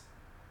it?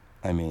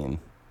 I mean,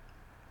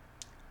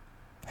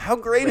 how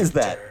great is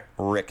that?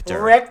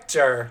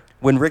 Richter.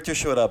 When Richter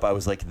showed up, I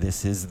was like,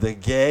 this is the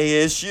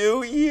gay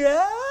issue.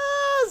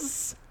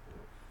 Yes!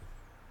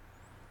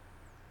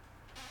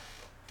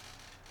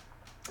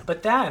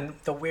 But then,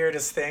 the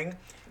weirdest thing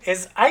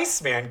is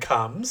Iceman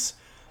comes.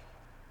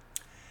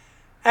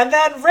 And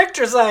then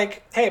Richter's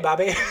like, hey,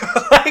 Bobby.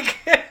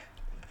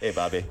 Hey,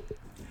 Bobby.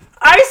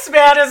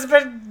 Iceman has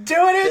been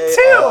doing it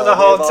too the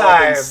whole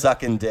time. Been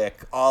sucking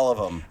dick, all of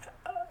them.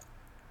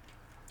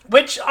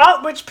 Which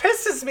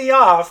pisses me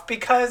off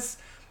because,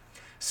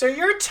 so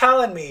you're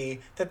telling me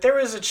that there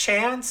was a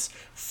chance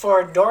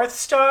for North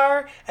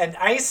Star and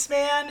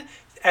Iceman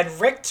and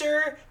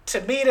Richter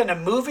to meet in a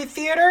movie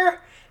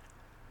theater,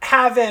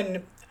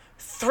 having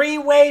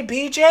three-way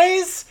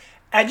BJs,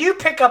 and you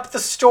pick up the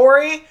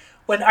story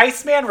when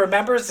Iceman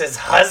remembers his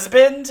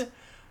husband?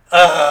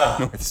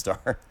 North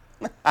Star.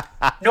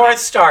 North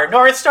Star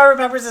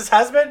remembers his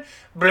husband?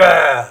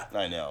 Blah.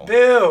 I know.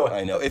 Boo.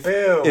 I know.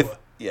 Boo.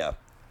 Yeah.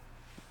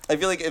 I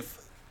feel like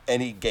if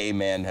any gay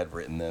man had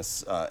written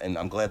this, and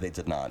I'm glad they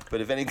did not,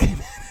 but if any gay man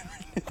had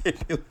written it,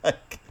 they'd be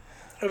like...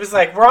 It was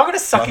like, we're all going to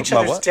suck each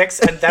other's dicks,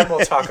 and then we'll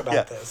talk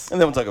about this. And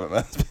then we'll talk about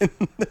my husband.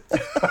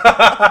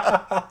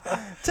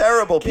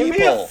 Terrible people. Give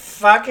me a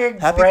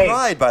fucking Happy break.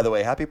 Pride, by the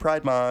way. Happy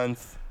Pride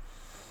Month.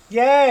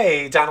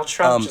 Yay! Donald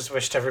Trump just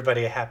wished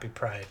everybody a happy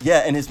Pride. Yeah,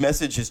 and his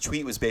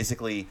tweet was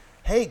basically,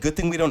 hey, good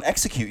thing we don't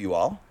execute you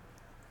all.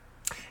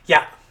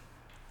 Yeah.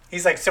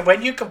 He's like, so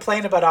when you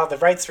complain about all the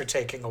rights we're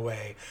taking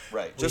away,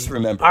 right? Just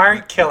remember,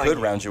 aren't killing we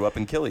could round you up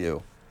and kill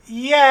you.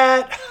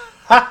 Yet.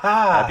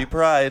 Happy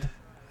Pride.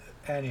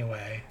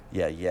 Anyway.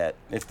 Yeah, yet.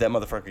 If that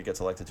motherfucker gets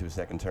elected to a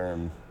second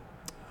term,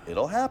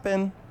 it'll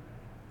happen.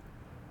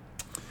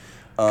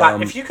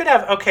 God, if you could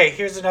have... Okay,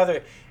 here's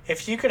another...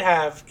 If you could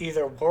have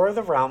either War of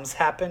the Realms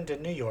happened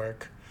in New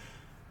York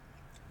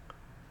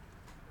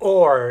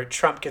or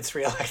Trump gets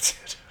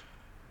reelected.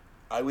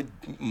 I would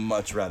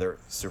much rather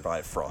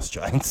survive Frost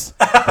Giants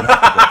than have to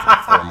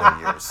go through 4 more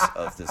years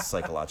of this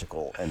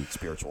psychological and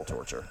spiritual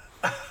torture.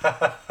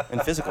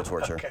 And physical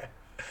torture. Okay.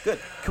 Good.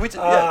 Can we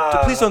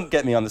please don't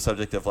get me on the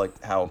subject of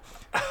like how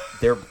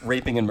they're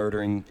raping and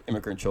murdering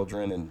immigrant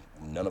children and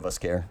none of us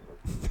care.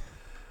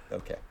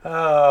 Okay.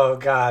 Oh,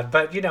 God.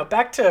 But,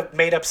 back to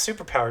made-up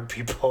superpowered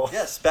people.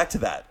 Yes, back to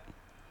that.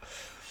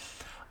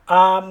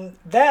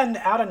 Then,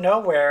 out of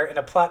nowhere, in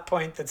a plot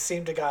point that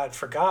seemed to got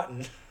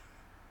forgotten,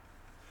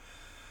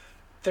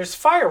 there's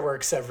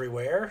fireworks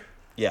everywhere.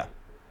 Yeah.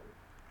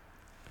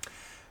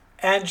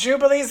 And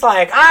Jubilee's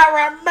like,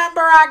 I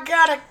remember I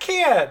got a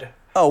kid.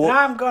 Oh, well, and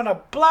I'm going to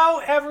blow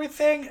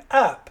everything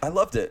up. I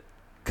loved it.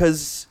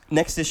 Because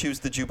next issue is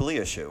the Jubilee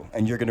issue.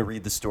 And you're going to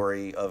read the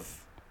story of...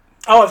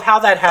 Oh, of how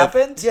that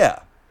happened? Yeah.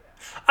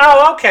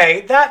 Oh,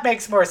 okay. That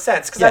makes more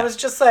sense. Because I was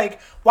just like,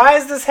 why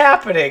is this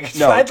happening?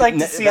 No, I'd like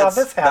to see how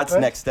this happens.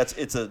 That's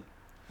next.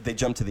 They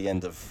jump to the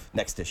end of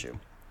next issue.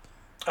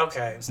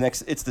 Okay.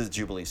 It's the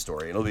Jubilee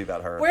story. It'll be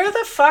about her. Where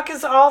the fuck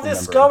is all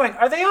this going?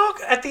 Are they all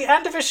at the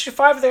end of issue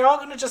 5? Are they all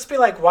going to just be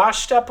like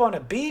washed up on a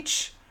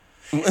beach?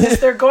 Is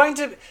there going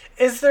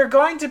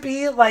to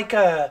be like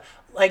a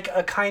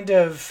kind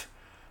of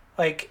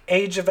like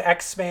Age of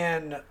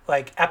X-Men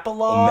like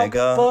epilogue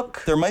Omega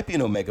book? There might be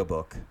an Omega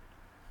book.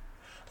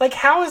 Like,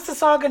 how is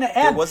this all going to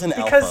end? There was an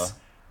Alpha.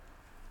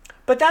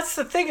 But that's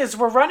the thing, is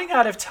we're running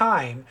out of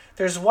time.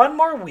 There's one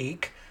more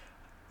week,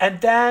 and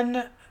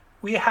then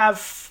we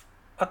have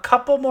a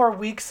couple more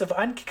weeks of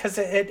because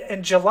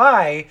in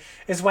July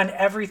is when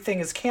everything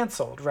is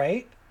canceled,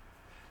 right?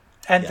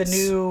 And Yes. the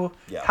new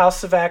Yeah.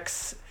 House of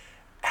X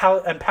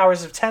and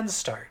Powers of 10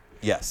 start.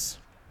 Yes.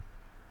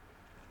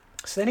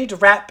 So they need to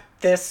wrap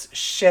this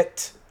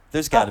shit.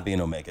 There's got to be an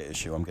Omega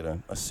issue. I'm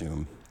going to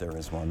assume there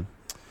is one.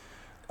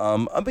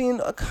 I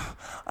mean,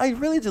 I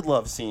really did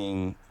love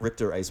seeing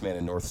Richter, Iceman,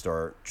 and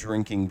Northstar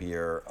drinking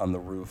beer on the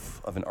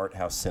roof of an art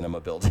house cinema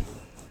building.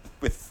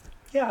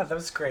 Yeah, that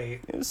was great.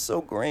 It was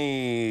so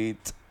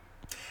great.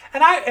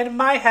 And in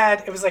my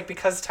head, it was like,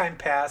 because time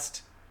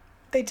passed,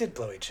 they did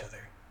blow each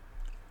other.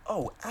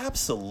 Oh,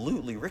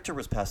 absolutely. Richter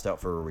was passed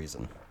out for a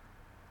reason.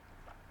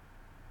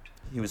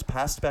 He was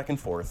passed back and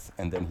forth,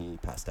 and then he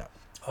passed out.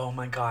 Oh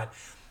my god.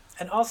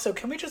 And also,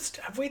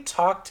 have we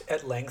talked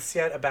at lengths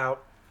yet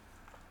about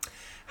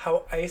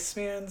how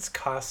Iceman's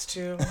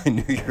costume I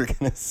knew you were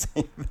going to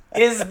say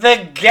that. is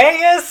the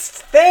gayest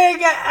thing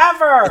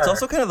ever? It's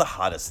also kind of the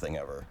hottest thing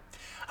ever.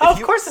 Oh,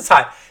 of course it's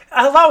hot.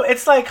 Hello,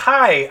 it's like,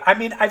 hi. I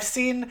mean, I've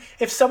seen,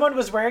 if someone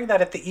was wearing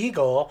that at the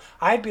Eagle,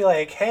 I'd be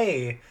like,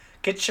 hey,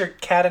 get your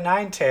cat o'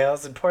 nine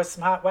tails and pour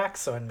some hot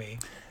wax on me.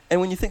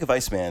 And when you think of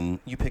Iceman,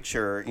 you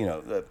picture,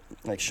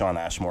 like Shawn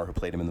Ashmore, who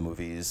played him in the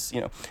movies.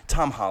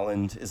 Tom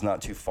Holland is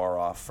not too far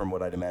off from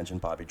what I'd imagine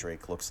Bobby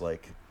Drake looks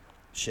like.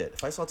 Shit,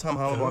 if I saw Tom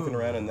Holland walking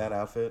around in that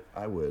outfit,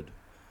 I would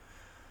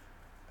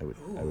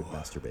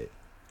masturbate.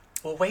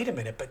 Well, wait a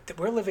minute, but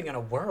we're living in a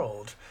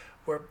world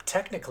where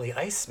technically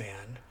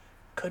Iceman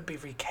could be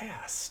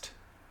recast.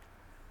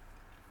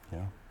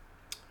 Yeah.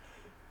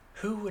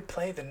 Who would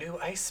play the new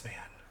Iceman?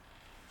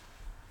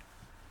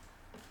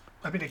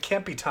 I mean, it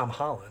can't be Tom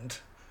Holland.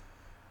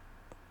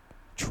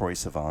 Troye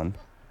Sivan.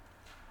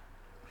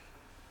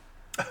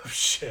 Oh,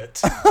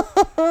 shit.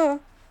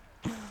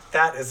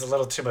 That is a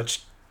little too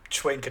much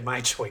twink in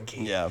my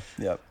Twinkie. Yeah.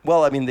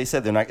 Well, I mean, they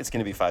said it's going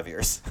to be 5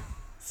 years.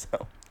 So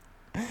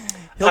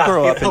he'll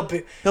grow up.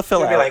 He'll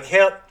fill out. Be like,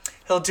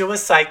 he'll do a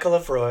cycle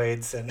of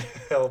roids and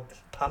he'll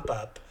pump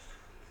up.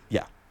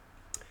 Yeah.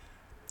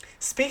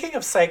 Speaking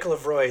of cycle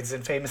of roids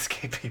and famous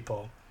gay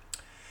people,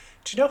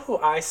 do you know who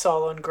I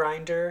saw on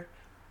Grindr?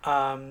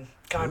 God,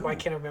 why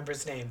can't I remember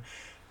his name?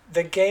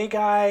 The gay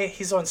guy,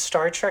 he's on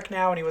Star Trek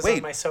now, and he was on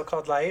My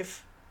So-Called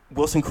Life.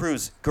 Wilson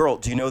Cruz. Girl,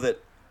 do you know that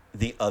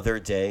the other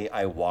day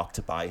I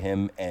walked by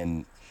him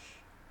and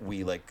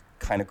we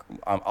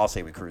I'll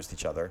say we cruised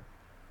each other.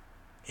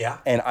 Yeah.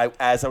 And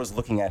as I was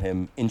looking at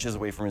him inches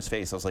away from his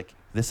face, I was like,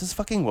 this is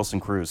fucking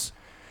Wilson Cruz.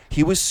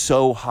 He was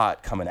so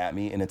hot coming at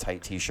me in a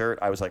tight t-shirt.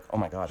 I was like, oh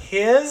my God.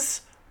 His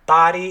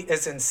body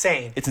is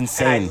insane. It's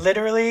insane. And I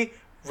literally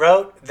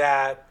wrote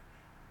that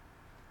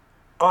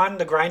on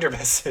the Grindr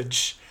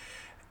message.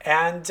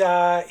 And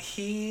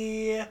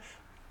he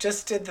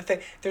just did the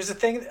thing. There's a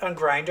thing on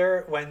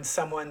Grindr when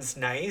someone's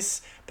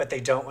nice, but they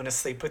don't want to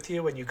sleep with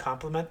you when you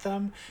compliment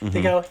them. Mm-hmm.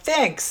 They go,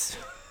 thanks.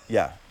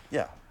 Yeah.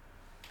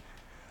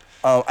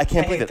 I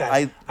can't believe it. That.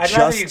 I'd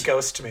rather you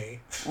ghost me.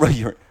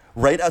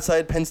 Right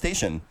outside Penn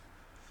Station.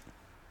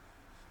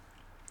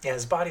 Yeah,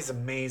 his body's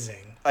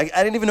amazing. I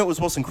didn't even know it was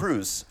Wilson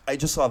Cruz. I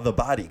just saw the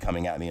body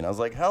coming at me, and I was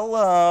like,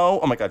 hello.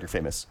 Oh, my God, you're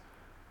famous.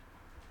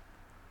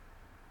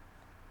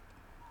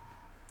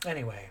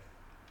 Anyway.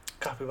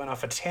 God, we went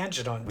off a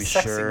tangent on we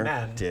sexy sure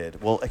men.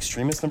 Did. Well,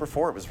 Extremist number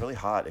 4, it was really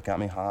hot. It got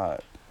me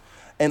hot.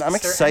 And I'm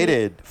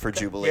excited for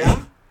Jubilee.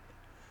 Yeah?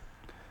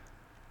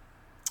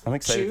 I'm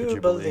excited for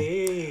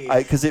Jubilee.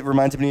 Because it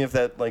reminded me of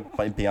that, my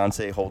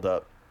Beyonce Hold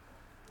Up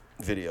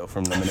video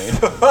from Lemonade.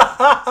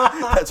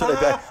 That's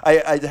what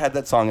I had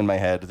that song in my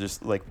head,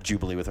 just like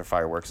Jubilee with her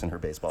fireworks and her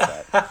baseball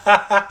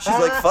bat. She's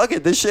like, fuck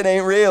it, this shit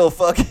ain't real,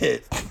 fuck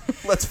it.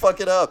 Let's fuck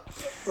it up.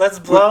 Let's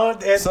blow it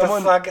the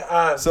fuck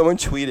up. Someone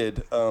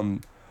tweeted,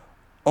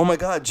 oh my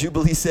God,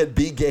 Jubilee said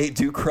be gay,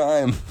 do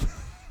crime.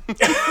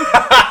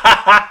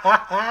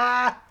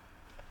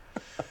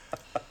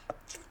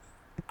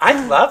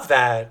 I love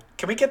that.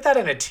 Can we get that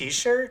in a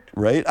t-shirt?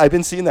 Right? I've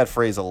been seeing that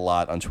phrase a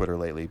lot on Twitter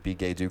lately. Be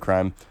gay, do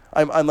crime.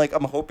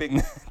 I'm hoping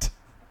that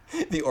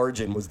the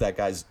origin was that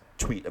guy's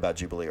tweet about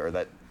Jubilee or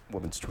that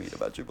woman's tweet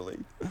about Jubilee.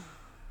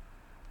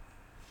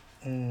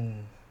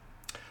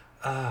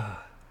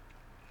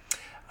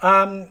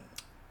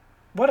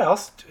 What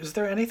else? Is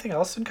there anything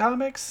else in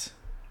comics?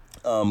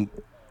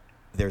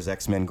 There's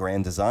X-Men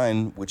Grand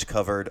Design, which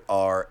covered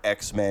our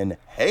X-Men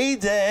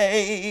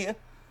heyday.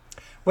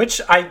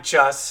 Which I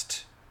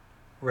just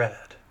read.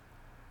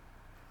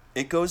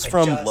 It goes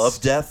from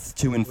Love, Death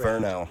to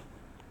Inferno.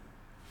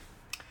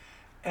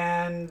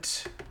 And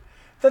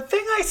the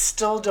thing I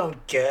still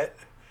don't get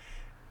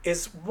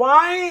is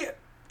why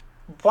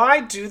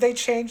why do they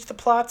change the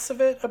plots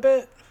of it a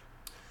bit?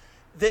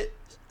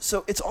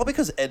 So it's all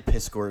because Ed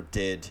Piskor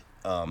did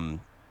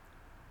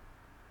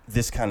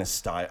this kind of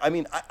style. I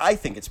mean, I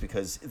think it's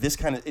because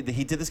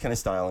he did this kind of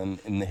style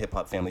in the Hip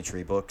Hop Family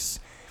Tree books,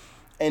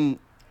 and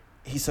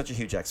he's such a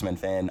huge X-Men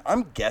fan.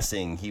 I'm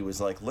guessing he was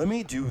like, let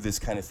me do this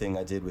kind of thing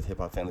I did with Hip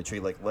Hop Family Tree.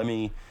 Like, let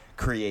me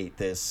create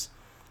this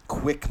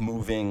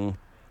quick-moving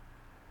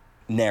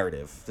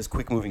narrative, this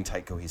quick-moving,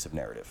 tight, cohesive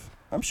narrative.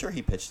 I'm sure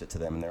he pitched it to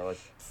them, and they're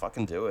like,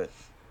 fucking do it.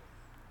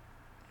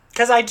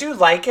 Because I do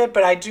like it,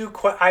 but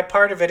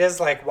part of it is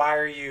like, why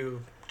are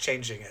you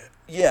changing it?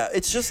 Yeah,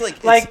 it's just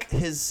like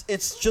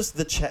it's just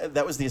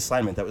that was the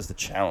assignment, that was the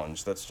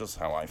challenge. That's just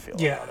how I feel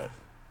about it.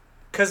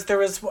 Because there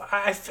was,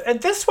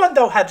 and this one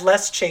though had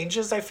less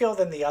changes, I feel,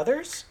 than the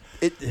others.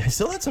 It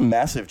still had some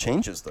massive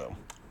changes though.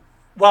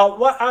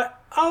 Well,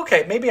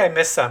 okay, maybe I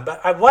missed some,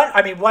 but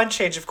one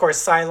change, of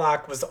course,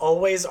 Psylocke was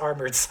always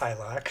armored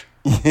Psylocke.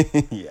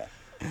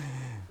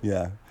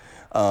 Yeah.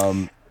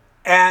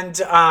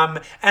 And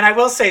I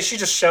will say she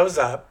just shows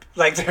up.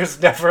 Like there's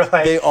never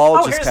like they all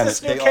all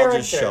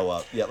just show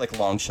up. Yeah, like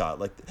Longshot.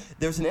 Like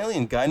there's an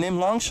alien guy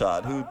named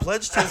Longshot who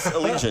pledged his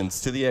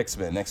allegiance to the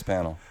X-Men. Next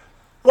panel.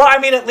 Well, I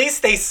mean, at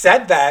least they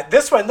said that.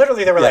 This one,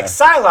 literally, they were like,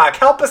 Psylocke,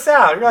 help us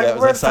out. You're like, it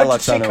was like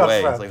Psylocke's on her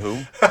way. It's like,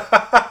 who?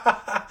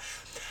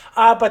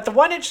 But the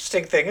one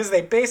interesting thing is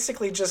they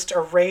basically just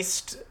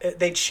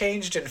they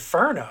changed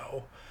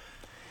Inferno.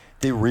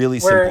 They really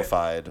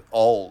simplified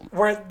all.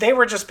 Where they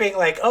were just being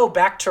like, oh,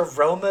 back to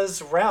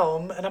Roma's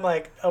realm. And I'm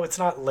like, oh, it's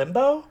not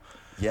Limbo?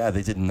 Yeah,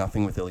 they did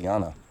nothing with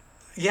Illyana.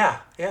 Yeah.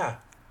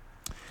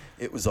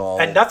 It was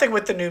all... And nothing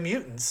with the New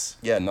Mutants.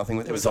 Yeah, nothing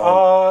with... It was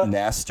all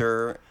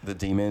Nastor, the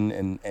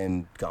demon,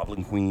 and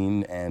Goblin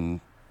Queen, and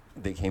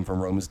they came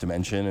from Roma's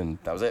dimension, and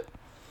that was it.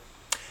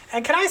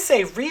 And can I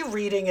say,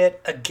 rereading it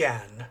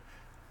again,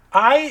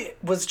 I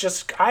was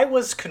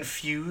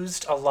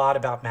confused a lot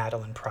about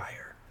Madeline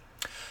Pryor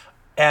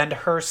and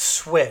her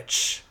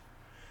switch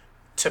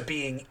to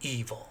being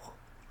evil.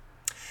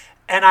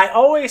 And I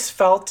always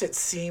felt it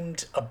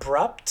seemed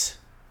abrupt.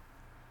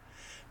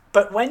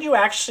 But when you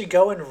actually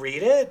go and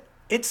read it,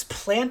 it's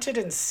planted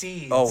in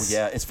seeds. Oh,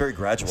 yeah. It's very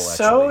gradual, actually.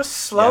 So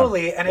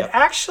slowly. Yeah. And it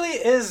actually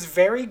is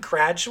very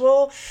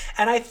gradual.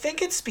 And I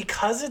think it's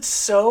because it's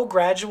so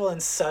gradual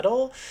and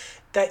subtle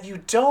that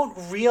you don't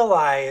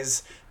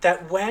realize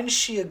that when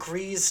she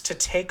agrees to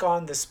take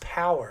on this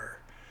power,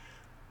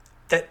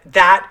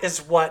 that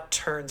is what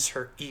turns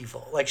her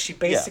evil. Like, she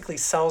basically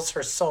sells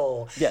her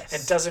soul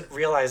and doesn't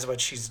realize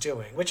what she's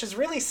doing, which is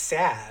really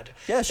sad.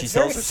 Yeah, she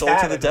sells her soul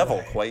to the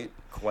devil,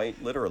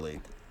 quite literally.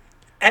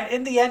 And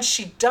in the end,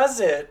 she does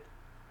it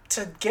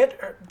to get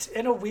her,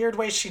 in a weird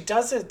way, she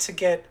does it to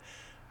get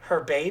her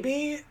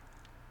baby,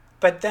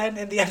 but then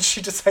in the end,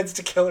 she decides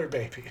to kill her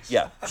baby.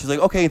 Yeah. She's like,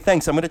 okay,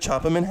 thanks. I'm going to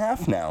chop him in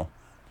half now.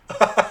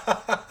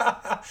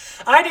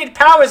 I need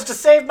powers to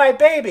save my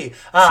baby.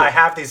 I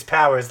have these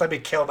powers. Let me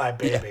kill my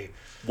baby. Yeah.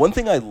 One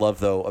thing I love,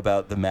 though,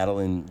 about the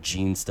Madeline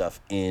Jean stuff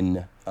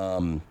in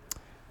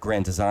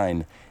Grand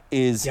Design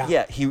is,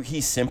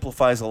 he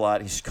simplifies a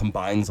lot. He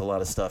combines a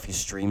lot of stuff. He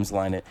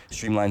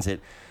streamlines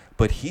it.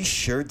 But he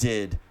sure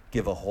did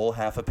give a whole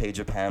half a page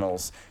of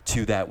panels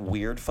to that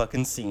weird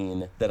fucking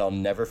scene that I'll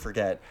never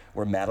forget,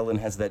 where Madeline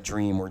has that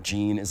dream where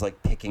Jean is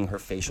like picking her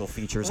facial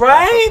features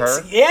off of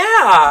her. Yeah.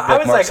 I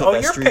was Mark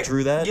like, Silvestri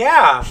drew that.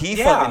 Yeah. He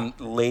fucking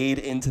laid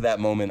into that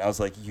moment. I was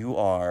like,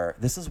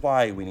 this is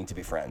why we need to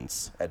be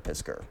friends, Ed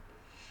Piskor.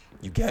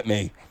 You get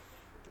me.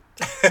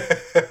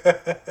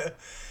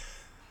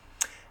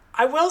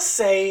 I will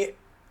say,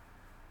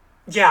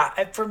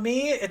 for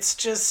me, it's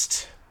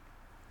just,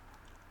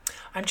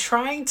 I'm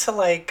trying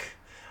to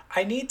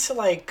I need to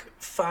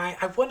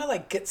I want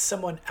to get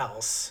someone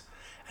else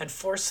and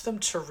force them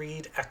to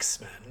read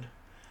X-Men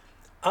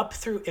up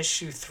through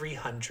issue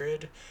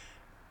 300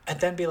 and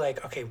then be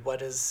like, okay,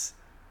 what is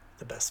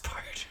the best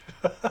part?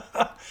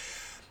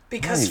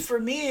 Because for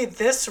me,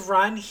 this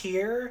run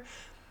here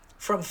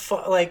from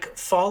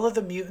Fall of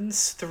the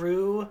Mutants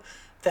through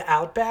the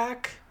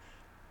Outback,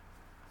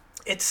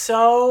 it's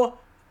so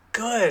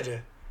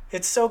good.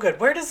 It's so good.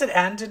 Where does it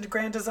end in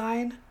Grand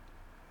Design?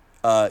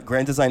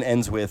 Grand Design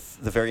ends with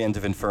the very end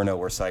of Inferno,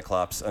 where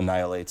Cyclops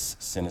annihilates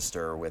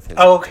Sinister with his...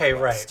 Okay,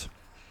 right.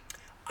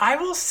 I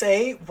will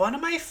say one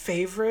of my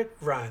favorite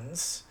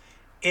runs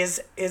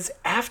is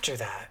after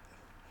that,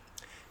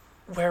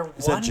 where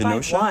one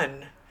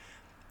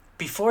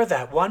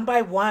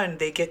by one,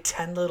 they get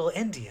 10 little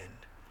Indian.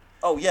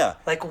 Oh, yeah.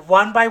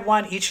 One by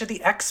one, each of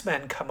the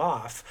X-Men come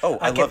off. Oh,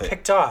 I love it. Get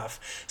picked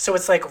off. So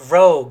it's like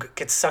Rogue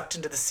gets sucked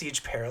into the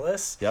Siege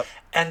Perilous. Yep.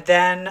 And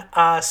then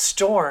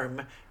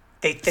Storm,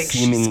 they think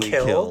seemingly she's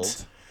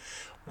killed.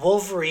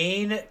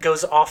 Wolverine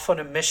goes off on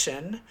a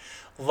mission.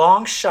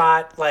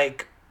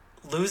 Longshot,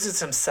 loses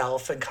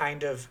himself and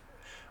kind of...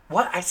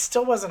 I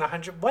still wasn't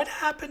 100... What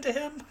happened to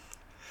him?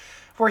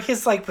 Where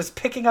his, was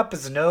picking up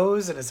his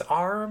nose and his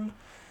arm?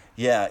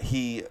 Yeah,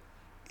 he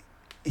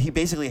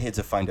basically had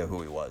to find out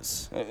who he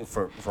was,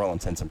 for all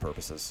intents and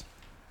purposes.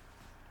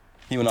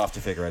 He went off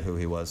to figure out who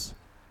he was.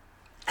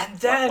 And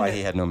then Why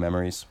he had no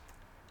memories.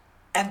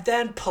 And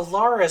then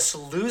Polaris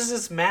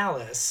loses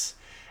Malice,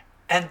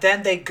 and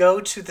then they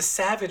go to the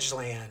Savage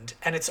Land,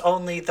 and it's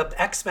only the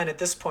X-Men at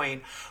this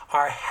point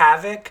are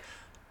Havoc,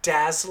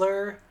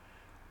 Dazzler,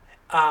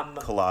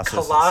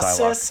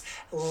 Colossus,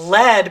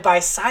 led by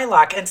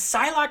Psylocke, and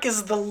Psylocke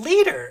is the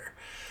leader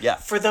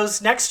for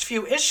those next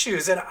few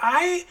issues. And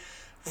I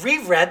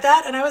reread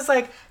that, and I was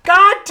like,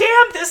 God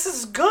damn, this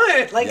is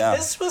good. Like,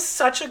 this was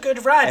such a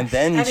good run. And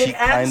then she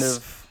kind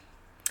of...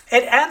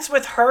 It ends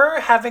with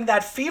her having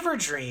that fever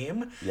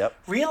dream,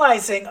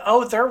 realizing,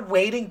 oh, they're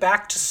waiting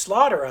back to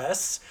slaughter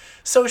us.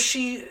 So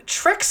she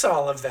tricks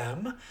all of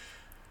them.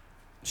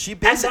 She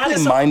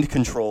basically mind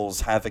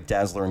controls Havoc,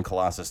 Dazzler, and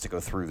Colossus to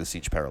go through the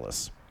Siege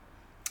Perilous.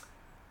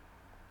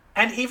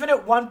 And even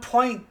at one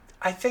point,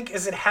 I think,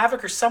 is it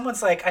Havoc or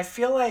someone's like, I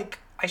feel like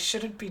I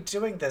shouldn't be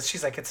doing this.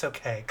 She's like, it's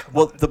okay. Come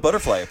on. The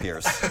butterfly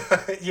appears.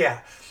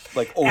 Yeah.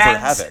 Like over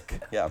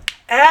Havoc,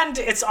 And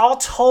it's all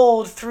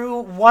told through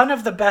one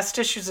of the best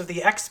issues of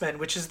the X-Men,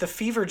 which is the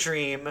Fever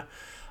Dream,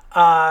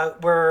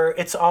 where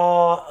it's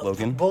all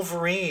Logan.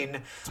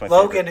 Wolverine.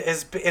 Logan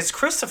is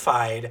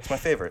crucified. It's my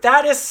favorite.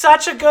 That is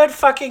such a good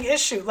fucking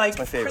issue. Like,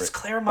 my favorite. Chris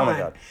Claremont. Oh my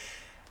God.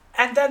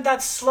 And then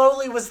that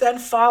slowly was then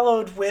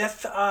followed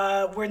with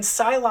when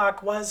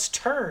Psylocke was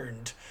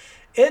turned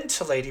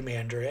into Lady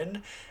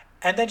Mandarin,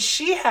 and then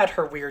she had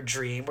her weird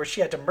dream where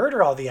she had to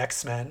murder all the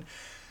X-Men.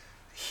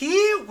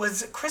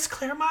 Chris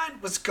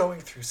Claremont was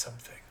going through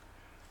something.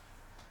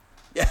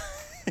 Yeah,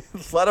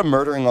 a lot of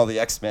murdering all the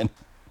X-Men.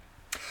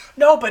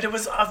 No, but there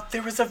was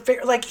a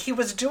very, like, he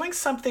was doing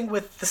something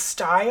with the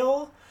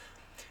style.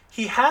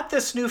 He had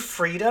this new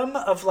freedom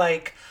of,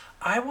 like,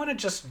 I want to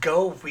just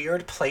go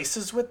weird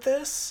places with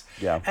this.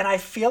 Yeah. And I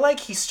feel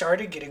like he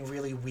started getting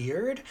really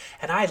weird,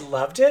 and I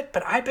loved it,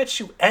 but I bet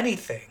you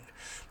anything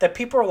that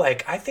people are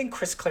like, I think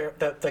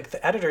the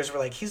editors were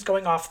like, he's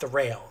going off the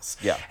rails.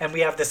 Yeah. And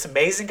we have this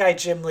amazing guy,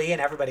 Jim Lee, and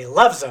everybody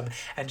loves him.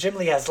 And Jim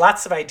Lee has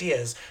lots of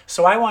ideas.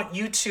 So I want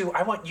you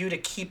to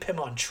keep him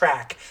on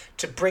track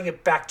to bring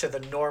it back to the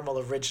normal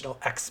original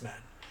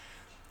X-Men.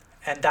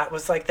 And that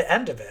was like the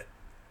end of it.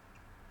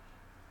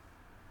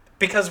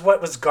 Because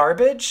what was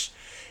garbage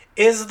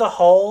is the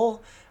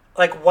whole,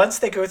 like, once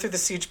they go through the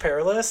Siege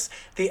Perilous,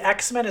 the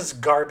X-Men is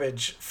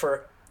garbage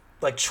for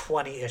like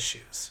 20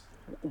 issues.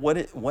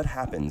 What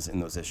happens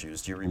in those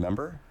issues? Do you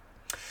remember?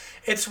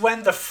 It's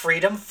when the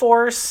Freedom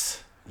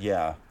Force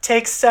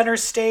takes center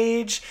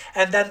stage,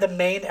 and then the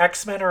main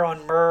X-Men are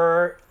on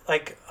Myrrh,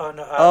 like on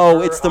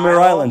it's the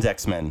Myrrh Island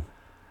X-Men.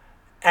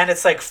 And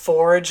it's like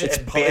Forge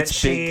and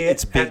Banshee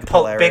and Big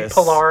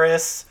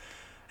Polaris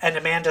and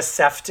Amanda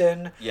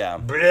Sefton. Yeah.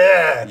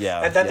 Bleh.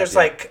 Yeah. And then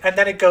and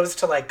then it goes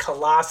to like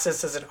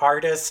Colossus as an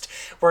artist,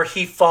 where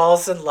he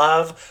falls in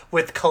love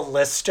with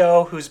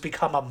Callisto, who's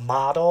become a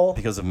model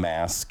because of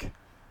Mask.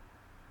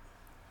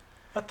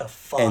 What the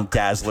fuck? And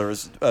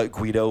Dazzler's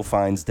Guido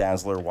finds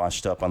Dazzler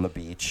washed up on the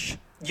beach.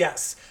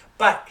 Yes,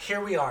 but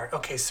here we are.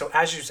 Okay, so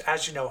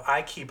as you know,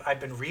 I've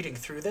been reading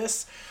through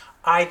this.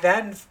 I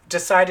then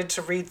decided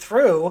to read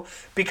through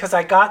because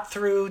I got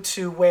through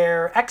to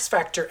where X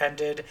Factor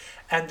ended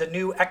and the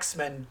new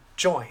X-Men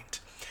joined.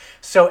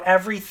 So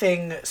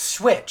everything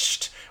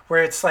switched,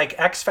 where it's like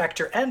X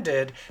Factor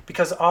ended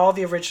because all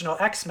the original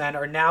X-Men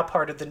are now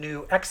part of the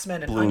new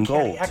X-Men and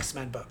Uncanny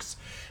X-Men books.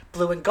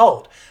 Blue and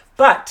Gold.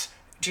 But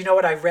do you know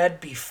what I read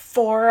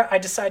before I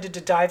decided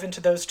to dive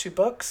into those two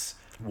books?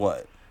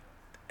 What?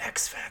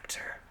 X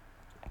Factor.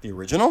 The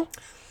original?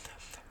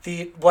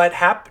 What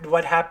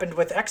happened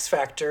with X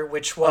Factor,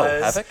 which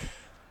was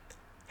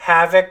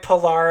Havoc,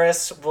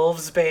 Polaris,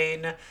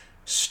 Wolfsbane,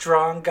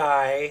 Strong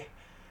Guy,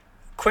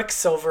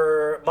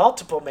 Quicksilver,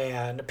 Multiple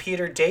Man,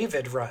 Peter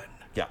David run.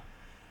 Yeah.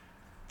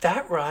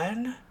 That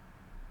run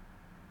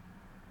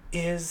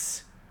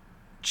is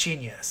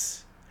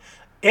genius.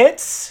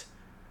 It's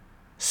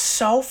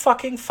so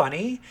fucking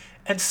funny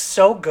and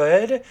so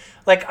good.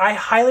 Like, I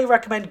highly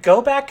recommend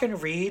go back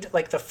and read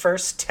like the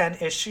first 10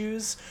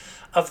 issues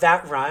of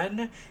that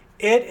run.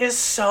 It is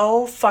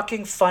so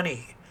fucking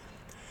funny.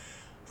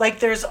 Like,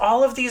 there's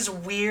all of these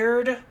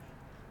weird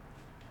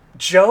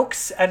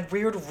jokes and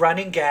weird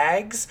running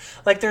gags.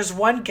 Like, there's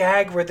one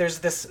gag where there's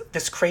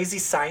this crazy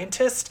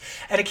scientist,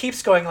 and it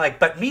keeps going like,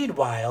 but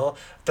meanwhile,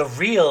 the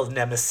real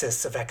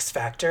nemesis of X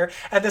Factor,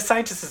 and the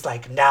scientist is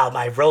like, now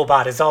my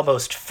robot is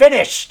almost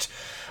finished.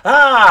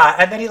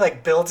 And then he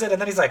like builds it, and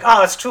then he's like,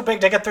 oh, it's too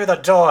big to get through the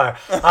door.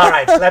 All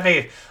right,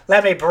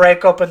 let me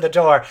break open the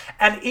door.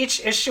 And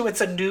each issue, it's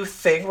a new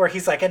thing where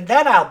he's like, and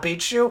then I'll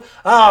beat you.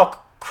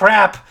 Oh,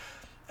 crap.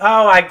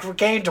 Oh, I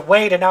gained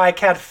weight and now I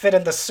can't fit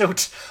in the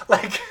suit.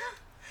 Like,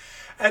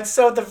 and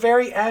so at the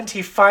very end,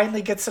 he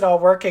finally gets it all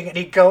working, and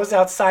he goes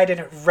outside and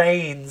it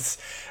rains.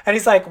 And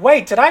he's like,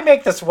 wait, did I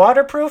make this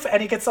waterproof?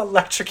 And he gets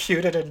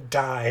electrocuted and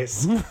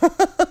dies.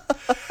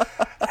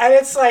 And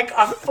it's like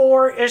a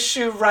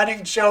 4-issue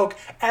running joke.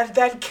 And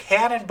then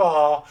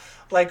Cannonball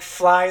like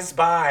flies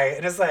by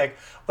and is like,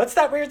 what's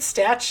that weird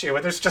statue?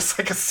 And there's just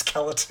like a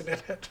skeleton in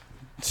it.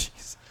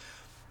 Jeez.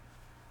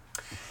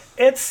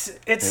 It's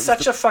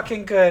such a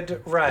fucking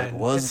good run. It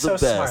was it's the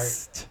so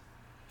best. Smart.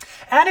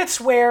 And it's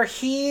where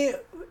he,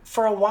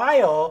 for a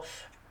while,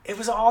 it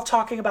was all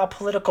talking about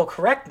political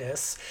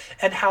correctness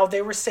and how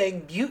they were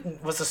saying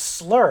mutant was a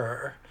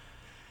slur.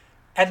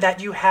 And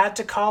that you had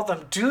to call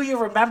them. Do you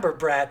remember,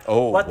 Brett,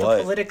 what the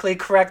politically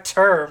correct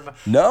term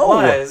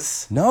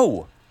was?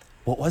 No.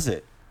 What was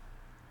it?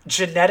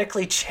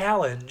 Genetically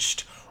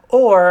challenged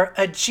or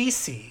a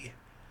GC.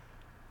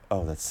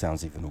 Oh, that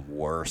sounds even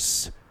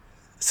worse.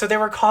 So they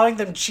were calling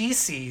them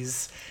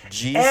GCs.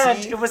 GC?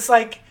 And it was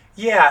like,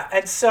 yeah,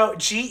 and so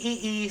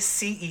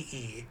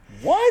GEECEE.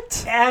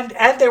 What? And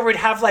they would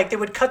have they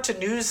would cut to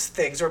news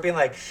things or being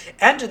like,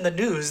 and in the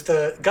news,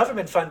 the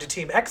government funded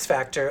Team X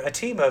Factor, a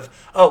team of,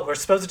 we're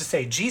supposed to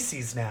say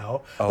GCs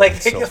now. Oh,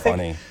 that's so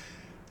funny.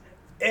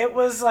 It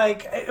was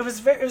it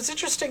was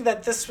interesting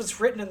that this was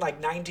written in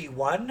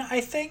 91,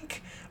 I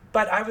think,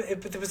 but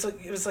it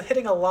was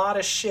hitting a lot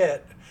of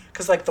shit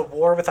because the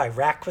war with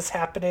Iraq was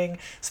happening.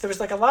 So there was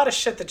a lot of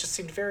shit that just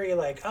seemed very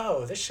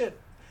this shit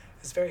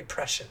is very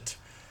prescient.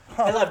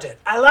 Huh. I loved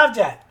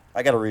it.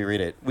 I got to reread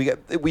it.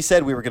 We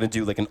said we were going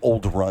to do an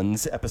old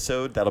runs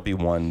episode. That'll be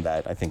one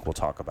that I think we'll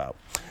talk about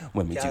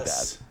when we do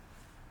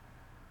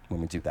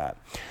that.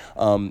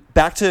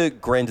 Back to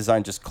Grand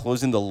Design, just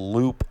closing the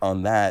loop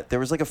on that. There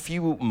was a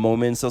few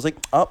moments. I was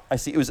I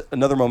see. It was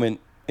another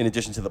moment in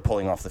addition to the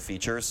pulling off the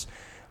features.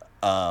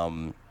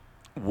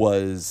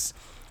 Was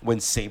when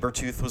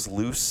Sabretooth was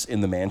loose in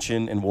the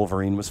mansion and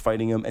Wolverine was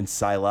fighting him and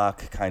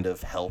Psylocke kind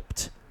of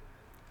helped.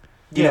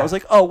 You know, I was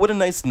what a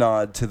nice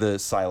nod to the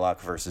Psylocke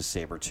versus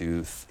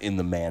Sabretooth in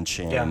the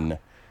mansion. Yeah.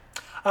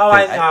 Oh,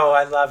 I know.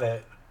 I love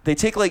it. They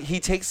take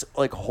he takes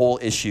whole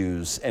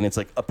issues and it's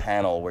a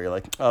panel where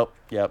you're oh,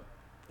 yep,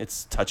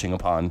 it's touching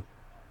upon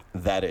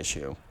that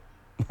issue.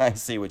 I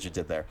see what you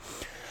did there.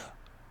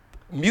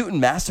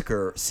 Mutant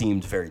Massacre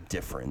seemed very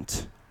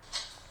different.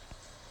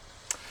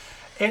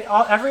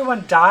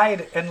 Everyone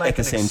died in at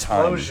the an same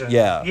explosion. time.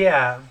 Yeah.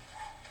 Yeah.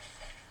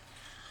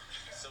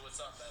 So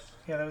what's up, Ezra?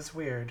 Yeah, that was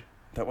weird.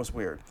 That was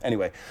weird.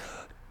 Anyway,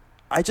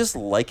 I just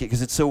like it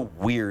because it's so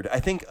weird.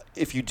 I think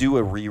if you do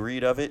a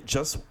reread of it,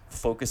 just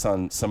focus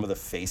on some of the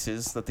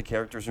faces that the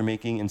characters are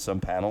making in some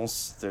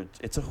panels.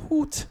 It's a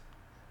hoot.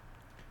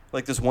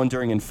 There's one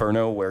during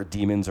Inferno where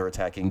demons are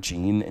attacking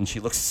Jean, and she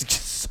looks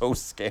so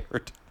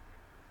scared.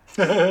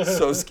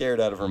 So scared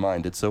out of her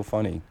mind. It's so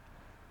funny.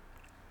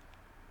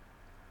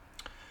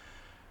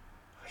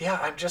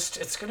 Yeah,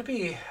 it's gonna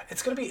be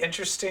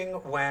interesting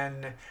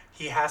when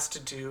he has to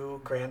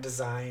do Grand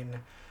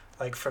Design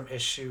from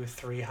issue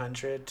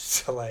 300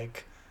 to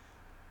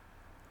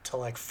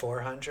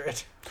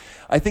 400.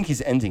 I think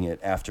he's ending it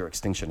after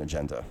Extinction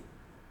Agenda.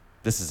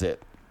 This is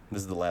it.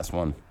 This is the last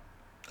one.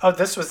 Oh,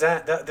 this was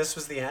that. This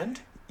was the end?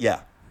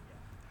 Yeah.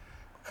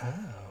 Oh.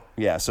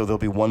 Yeah, so there'll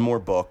be one more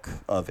book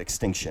of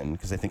Extinction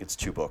because I think it's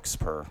 2 books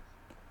per.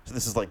 So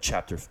this is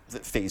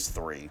phase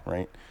 3,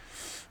 right?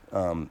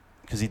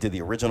 Because he did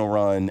the original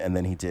run and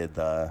then he did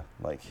the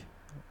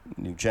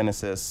New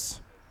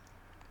Genesis.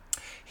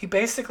 He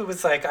basically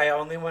was I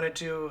only want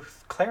to do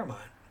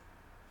Claremont.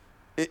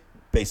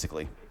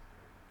 Basically.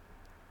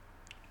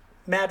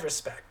 Mad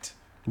respect.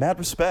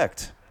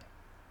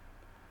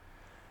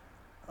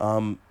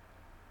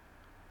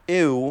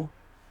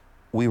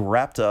 We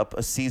wrapped up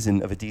a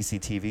season of a DC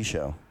TV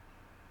show.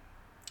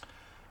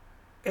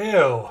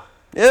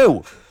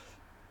 Ew.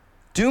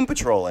 Doom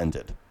Patrol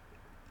ended.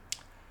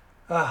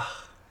 Ugh.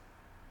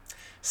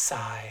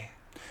 Sigh.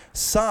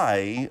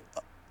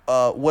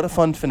 What a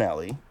fun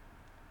finale.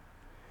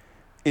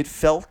 It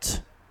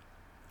felt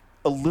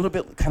a little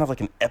bit kind of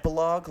like an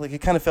epilogue.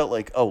 It kind of felt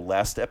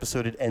last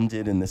episode had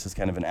ended and this is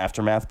kind of an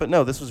aftermath. But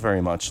no, this was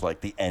very much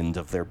the end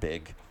of their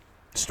big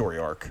story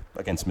arc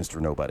against Mr.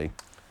 Nobody.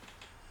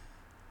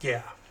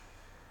 Yeah.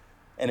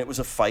 And it was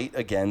a fight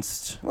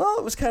against,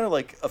 it was kind of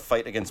a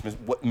fight against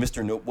what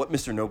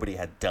Mr. Nobody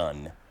had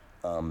done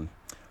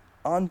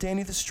on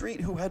Danny the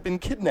Street, who had been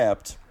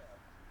kidnapped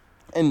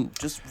and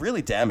just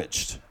really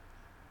damaged.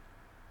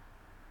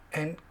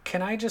 And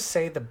can I just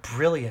say the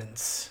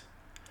brilliance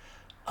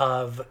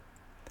of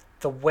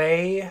the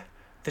way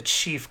the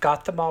chief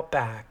got them all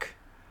back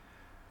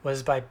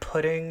was by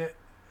putting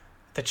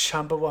the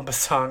Chumbawamba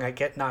song, I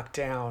Get Knocked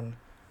Down,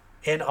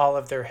 in all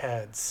of their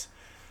heads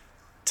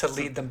to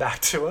lead them back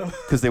to him.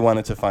 Because they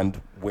wanted to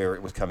find where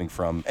it was coming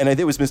from. And I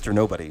think it was Mr.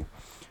 Nobody.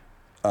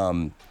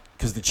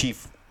 Because the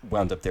chief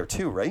wound up there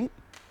too, right?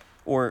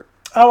 Or...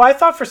 Oh, I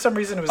thought for some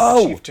reason it was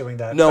the chief doing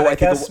that. No, I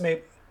guess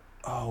maybe...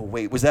 Oh,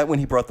 wait. Was that when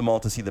he brought them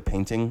all to see the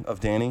painting of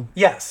Danny?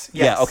 Yes.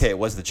 Yeah, okay. It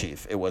was the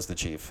chief.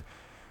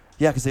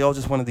 Yeah, because they all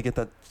just wanted to get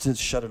that to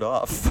shut it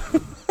off.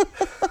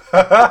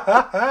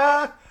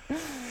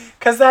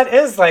 Because that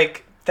is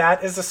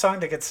a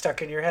song that gets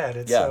stuck in your head.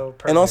 It's so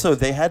perfect. And also,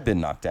 they had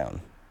been knocked down.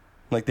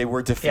 They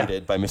were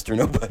defeated by Mr.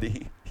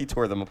 Nobody. He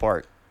tore them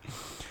apart.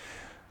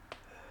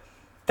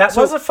 That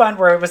was a fun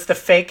where it was the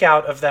fake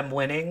out of them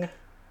winning.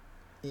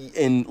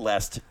 In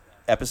last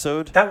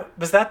episode.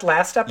 Was that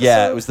last episode?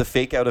 Yeah, it was the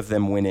fake out of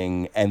them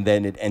winning, and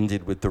then it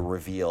ended with the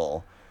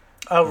reveal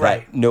Oh,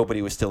 right. Mr.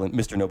 Nobody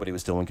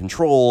was still in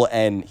control,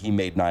 and he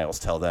made Niles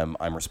tell them,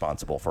 I'm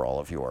responsible for all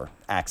of your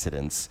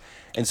accidents.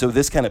 And so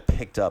this kind of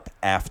picked up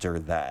after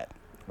that,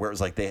 where it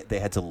was like they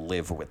had to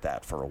live with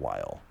that for a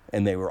while,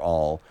 and they were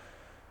all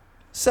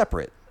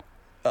separate.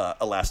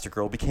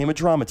 Elastigirl became a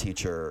drama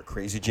teacher.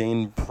 Crazy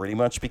Jane pretty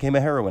much became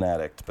a heroin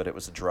addict, but it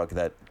was a drug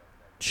that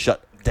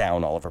shut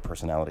down all of her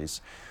personalities.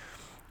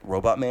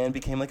 Robot Man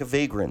became like a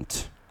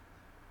vagrant.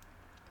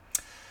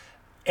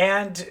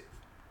 And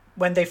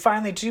when they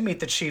finally do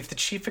meet the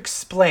chief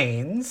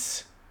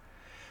explains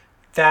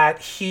that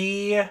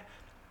he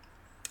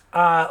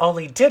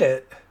only did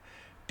it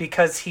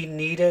because he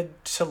needed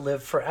to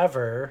live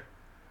forever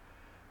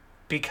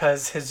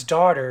because his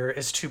daughter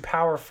is too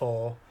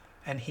powerful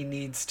and he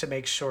needs to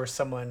make sure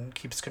someone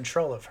keeps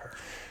control of her.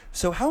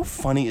 So how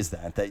funny is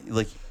that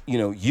like, you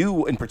know,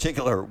 you in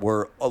particular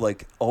were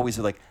like always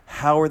like,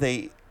 how are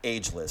they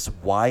ageless?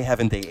 Why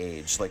haven't they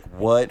aged? Like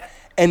what?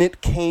 And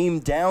it came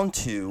down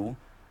to,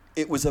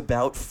 it was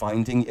about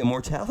finding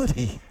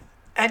immortality.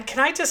 And can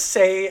I just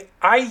say,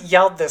 I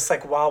yelled this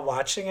like while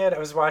watching it. I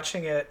was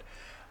watching it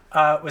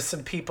with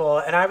some people,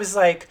 and I was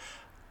like,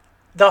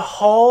 the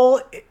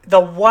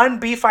one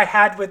beef I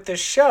had with this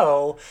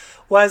show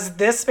was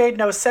this made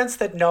no sense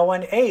that no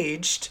one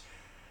aged,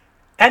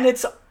 and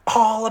it's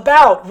all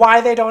about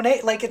why they don't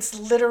age. Like, it's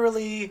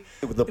literally,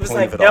 it was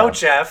like, no,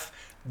 Jeff,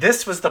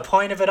 this was the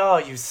point of it all,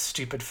 you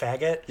stupid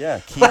faggot. Yeah,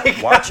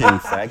 keep watching,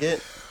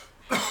 faggot.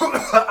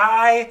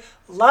 I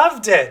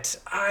loved it.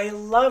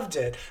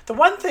 The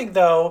one thing,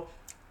 though,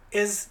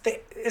 is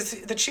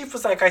the chief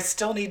was like, I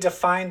still need to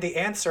find the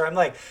answer. I'm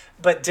like,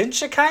 but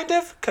didn't you kind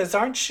of? Because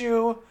aren't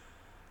you...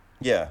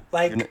 Yeah.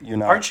 Like, you're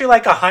not, aren't you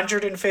like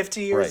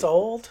 150 years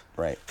old?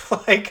 Right.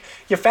 Like,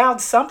 you found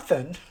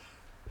something.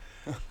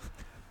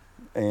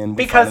 And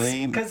we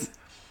finally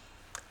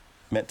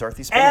met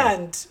Dorothy Spinner.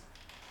 And...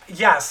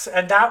 Yes,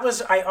 and that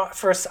was,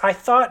 first I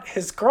thought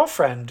his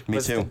girlfriend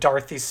was the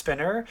Dorothy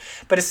Spinner,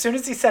 but as soon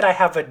as he said, I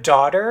have a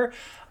daughter,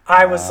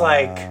 I was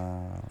like,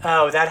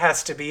 oh, that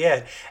has to be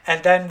it.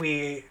 And then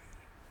we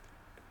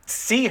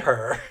see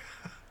her,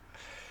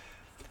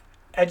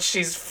 and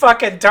she's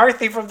fucking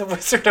Dorothy from The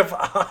Wizard of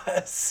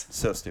Oz.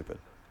 So stupid.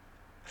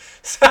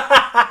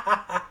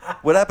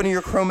 What happened to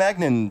your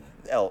Cro-Magnon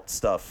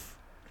stuff?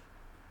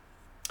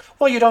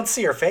 Well, you don't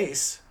see her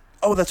face.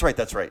 Oh, that's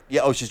right.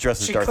 Yeah, she's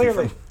dressed as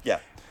Dorothy. Yeah.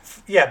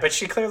 Yeah, but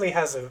she clearly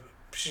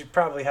she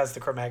probably has the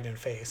Cro-Magnon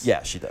face.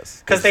 Yeah, she does.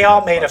 Because they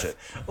all made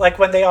like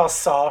when they all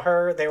saw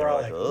her, they were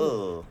all like,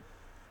 "Ooh,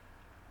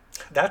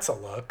 that's a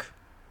look."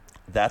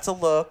 That's a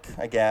look,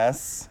 I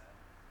guess.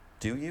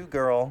 Do you,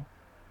 girl?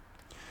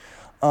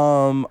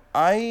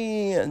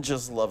 I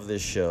just love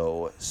this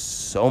show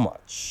so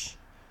much.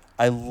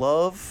 I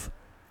love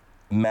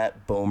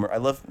Matt Bomer. I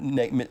love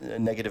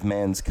Negative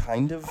Man's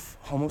kind of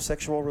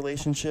homosexual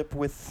relationship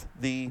with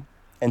the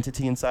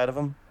entity inside of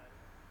him.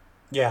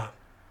 Yeah.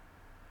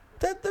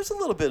 There's a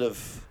little bit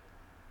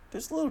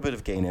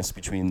of gayness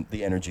between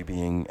the energy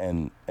being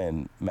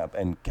and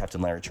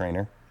Captain Larry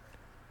Trainer.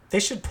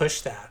 They should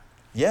push that.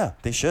 Yeah,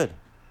 they should.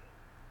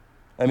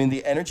 I mean,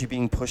 the energy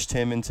being pushed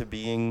him into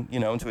being,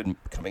 into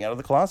coming out of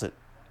the closet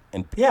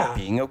and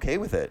being okay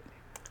with it.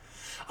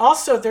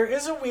 Also, there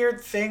is a weird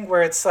thing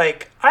where it's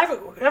like, I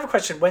have a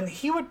question. When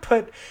he would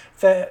put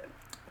the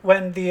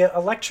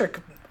electric,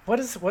 what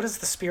is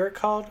the spirit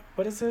called?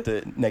 What is it?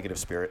 The negative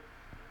spirit.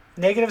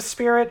 Negative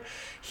spirit,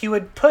 he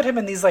would put him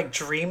in these like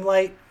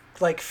dreamlight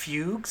like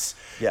fugues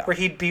where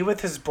he'd be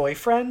with his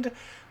boyfriend.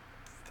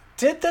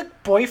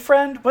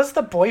 Was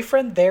the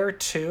boyfriend there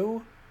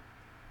too?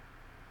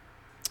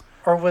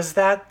 Or was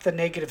that the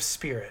negative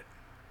spirit?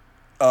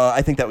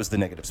 I think that was the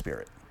negative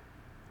spirit.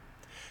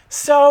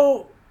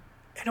 So,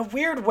 in a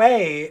weird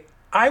way,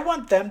 I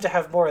want them to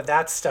have more of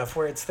that stuff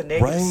where it's the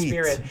negative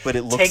spirit, but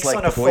it looks takes like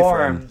on the a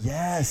boyfriend. form.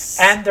 Yes.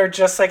 And they're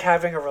just like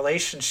having a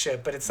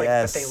relationship, but it's like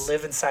that they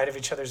live inside of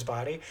each other's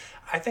body.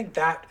 I think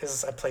that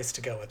is a place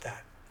to go with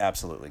that.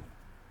 Absolutely.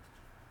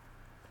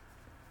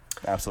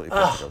 Absolutely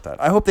place to go with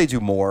that. I hope they do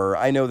more.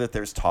 I know that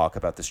there's talk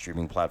about the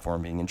streaming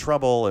platform being in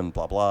trouble and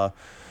blah, blah.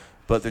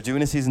 But they're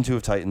doing a season 2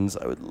 of Titans.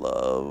 I would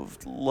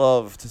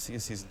love to see a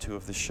season 2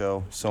 of this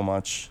show so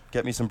much.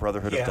 Get me some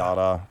Brotherhood of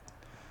Dada.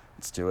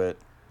 Let's do it.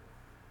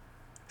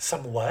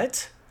 Some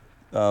what?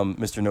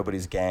 Mr.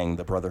 Nobody's Gang,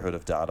 the Brotherhood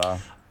of Dada.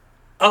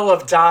 Oh,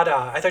 of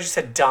Dada. I thought you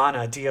said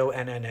Donna,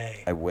 Donna.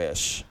 I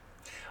wish.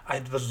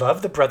 I would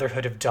love the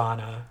Brotherhood of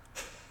Donna.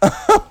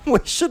 we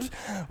should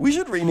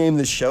rename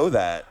the show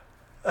that.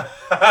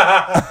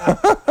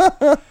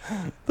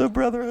 The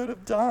Brotherhood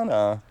of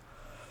Donna.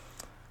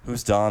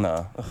 Who's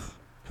Donna? Ugh,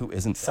 who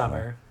isn't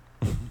Donna? Summer.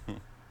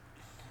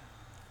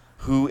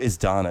 Who is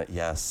Donna?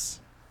 Yes.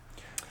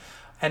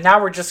 And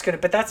now we're just going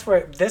to... But that's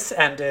where this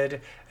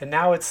ended. And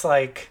now it's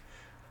like,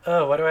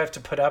 oh, what do I have to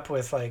put up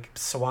with? Like,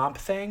 Swamp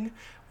Thing?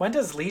 When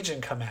does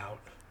Legion come out?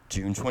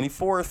 June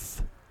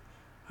 24th.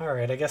 All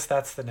right, I guess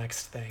that's the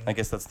next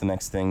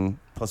thing.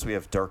 Plus we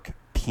have Dark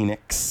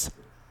Penis.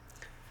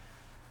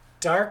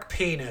 Dark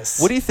Penis.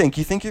 What do you think?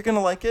 You think you're going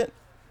to like it?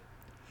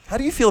 How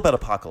do you feel about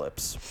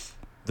Apocalypse?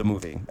 the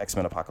movie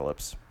X-Men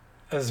Apocalypse.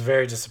 I was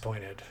very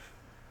disappointed.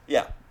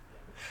 Yeah.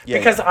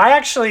 Because I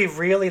actually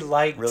really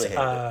liked. Really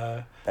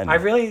hated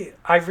it.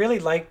 I really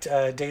liked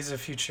Days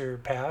of Future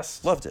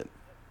Past. Loved it.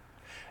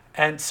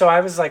 And so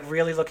I was like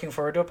really looking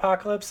forward to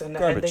Apocalypse, and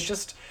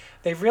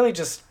they really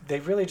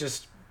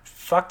just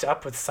fucked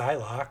up with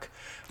Psylocke.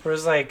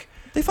 Whereas like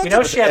they fucked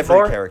up with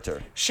every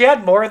character. She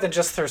had more than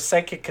just her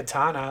psychic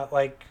katana.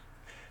 Like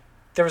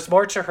there was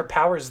more to her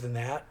powers than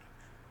that.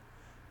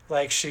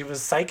 Like she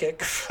was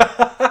psychic.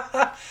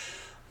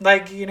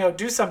 Like,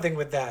 do something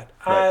with that.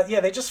 Right.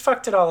 Yeah, they just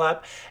fucked it all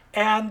up.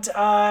 And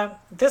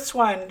this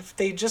one,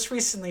 they just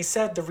recently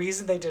said the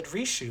reason they did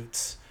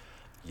reshoots.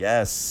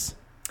 Yes.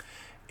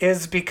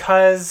 Is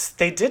because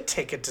they did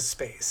take it to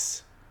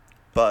space.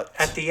 But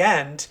at the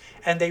end,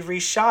 and they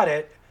reshot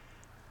it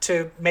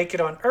to make it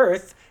on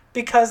Earth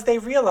because they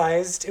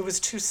realized it was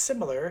too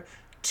similar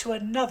to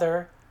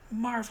another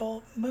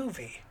Marvel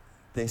movie.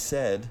 They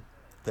said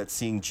that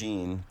seeing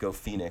Jean go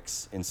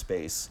Phoenix in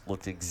space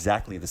looked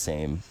exactly the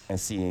same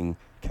as seeing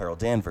Carol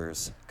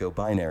Danvers go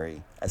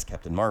binary as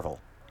Captain Marvel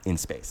in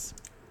space.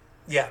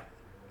 Yeah.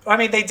 I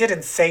mean, they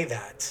didn't say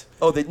that.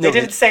 Oh, they did. They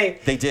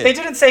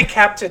didn't say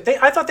Captain.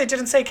 I thought they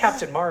didn't say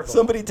Captain Marvel.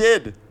 Somebody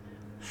did.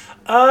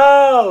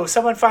 Oh,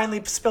 someone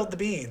finally spilled the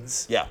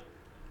beans. Yeah.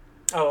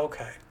 Oh,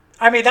 okay.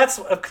 I mean, that's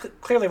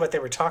clearly what they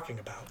were talking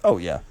about. Oh,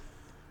 yeah.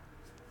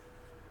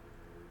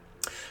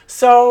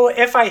 So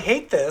if I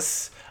hate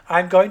this,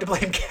 I'm going to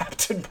blame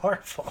Captain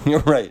Marvel. You're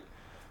right.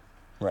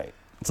 Right.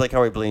 It's like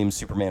how I blame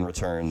Superman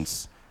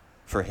Returns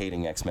for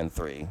hating X-Men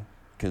 3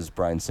 because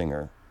Bryan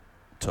Singer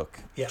took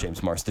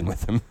James Marsden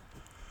with him.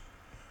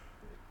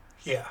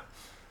 Yeah.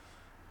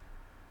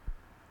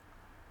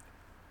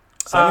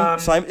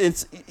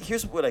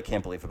 Here's what I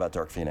can't believe about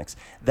Dark Phoenix.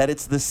 That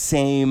it's the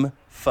same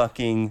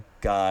fucking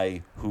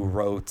guy who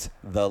wrote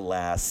The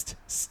Last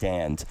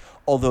Stand.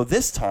 Although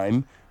this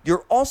time,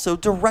 you're also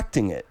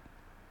directing it.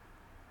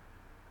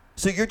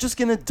 So you're just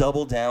going to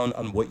double down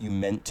on what you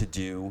meant to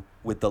do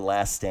with The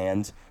Last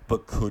Stand,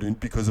 but couldn't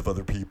because of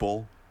other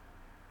people?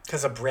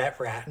 Because of Brett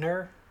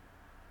Ratner?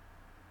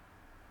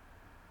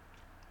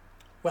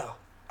 Well.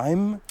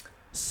 I'm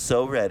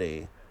so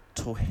ready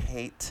to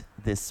hate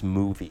this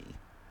movie.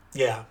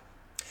 Yeah.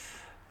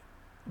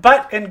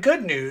 But in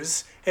good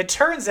news, it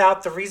turns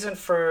out the reason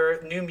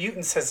for New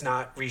Mutants has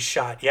not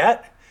reshot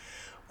yet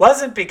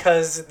wasn't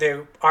because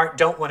they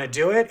don't want to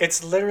do it.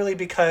 It's literally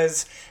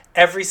because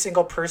every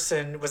single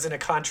person was in a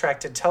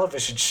contracted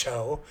television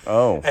show.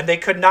 Oh. And they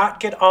could not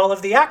get all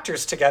of the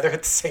actors together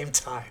at the same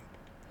time.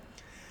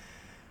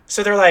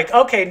 So they're like,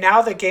 okay,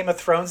 now that Game of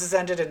Thrones has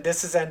ended and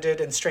this has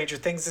ended and Stranger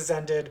Things has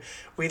ended,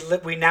 we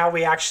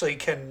actually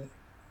can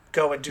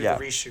go and do the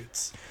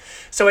reshoots.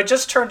 So it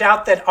just turned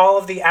out that all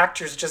of the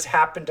actors just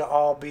happened to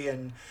all be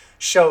in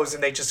shows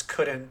and they just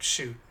couldn't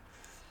shoot.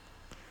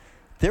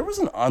 There was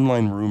an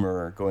online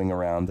rumor going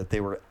around that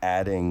they were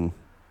adding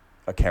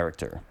a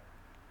character.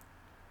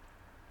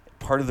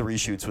 Part of the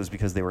reshoots was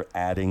because they were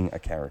adding a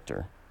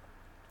character.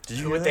 Did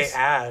you Who hear would this? they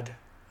add?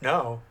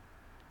 No.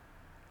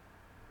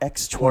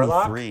 X-23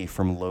 Warlock?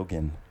 from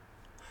Logan.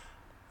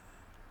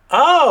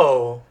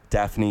 Oh.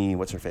 Daphne,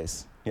 what's her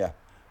face? Yeah.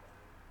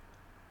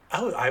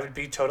 Oh, I would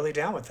be totally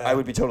down with that. I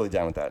would be totally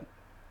down with that.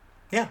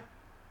 Yeah.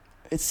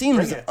 It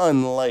seems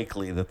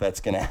unlikely that that's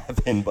going to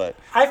happen, but...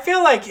 I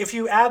feel like if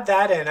you add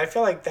that in, I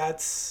feel like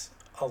that's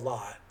a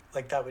lot.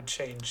 Like, that would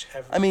change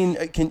everything. I mean,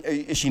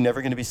 is she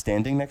never going to be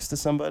standing next to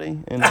somebody?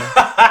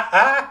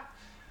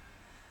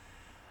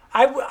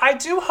 I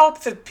do hope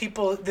that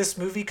this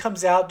movie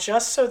comes out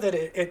just so that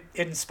it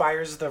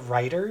inspires the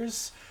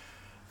writers,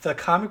 the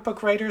comic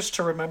book writers,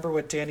 to remember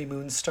what Danny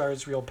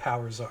Moonstar's real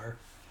powers are.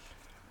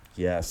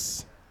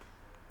 Yes.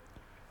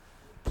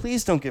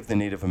 Please don't give the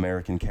Native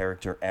American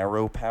character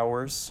arrow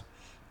powers.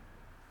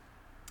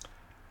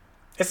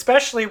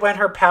 Especially when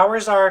her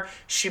powers are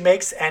she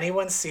makes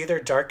anyone see their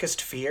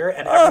darkest fear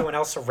and everyone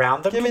else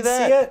around them give me can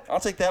that. see it. I'll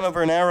take that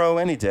over an arrow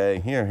any day.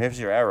 Here's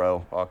your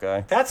arrow,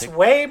 Hawkeye. That's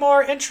way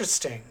more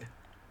interesting.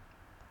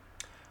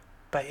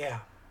 But yeah,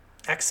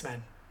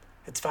 X-Men.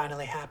 It's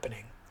finally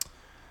happening.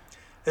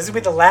 This will be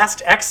the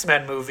last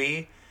X-Men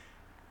movie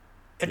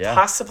in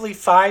possibly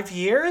 5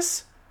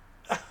 years.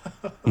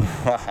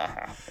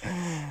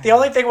 The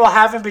only thing we'll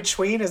have in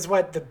between is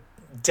the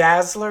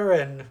Dazzler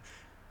and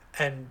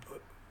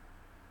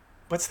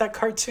what's that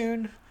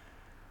cartoon?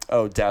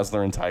 Oh,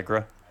 Dazzler and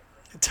Tigra.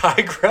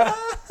 Tigra.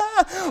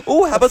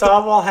 Oh, That's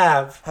all we'll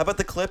have. How about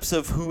the clips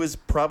of who is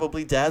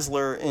probably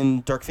Dazzler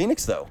in Dark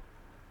Phoenix, though?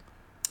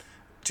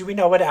 Do we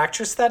know what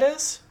actress that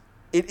is?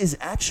 It is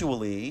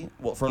actually,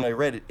 well, from what I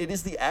read, it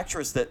is the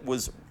actress that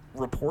was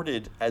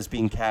reported as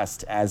being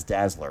cast as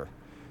Dazzler,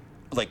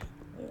 like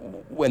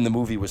when the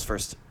movie was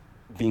first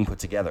being put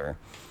together.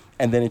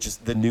 And then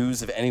the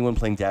news of anyone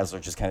playing Dazzler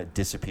just kind of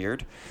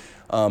disappeared.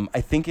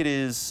 I think it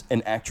is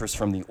an actress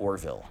from the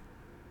Orville.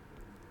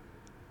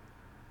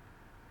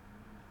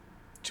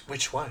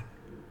 Which one?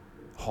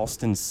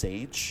 Halston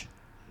Sage?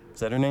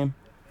 Is that her name?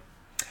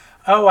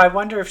 Oh, I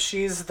wonder if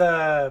she's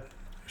the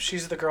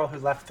girl who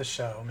left the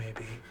show,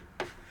 maybe.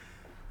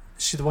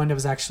 she the one that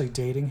was actually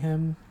dating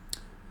him?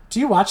 Do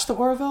you watch the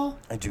Orville?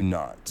 I do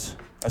not.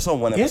 I saw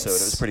one episode. It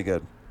It's was pretty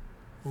good.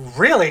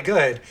 really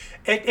good.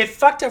 It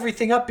fucked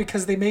everything up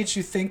because they made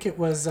you think it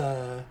was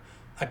a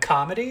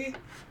comedy,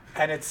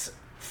 and it's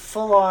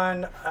full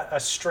on a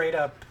straight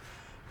up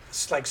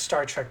like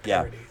Star Trek Yeah.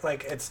 parody.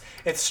 Like it's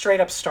straight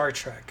up Star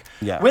Trek.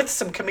 Yeah. With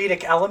some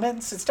comedic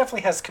elements. It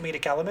definitely has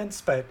comedic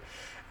elements, but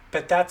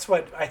that's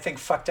what I think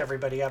fucked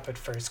everybody up at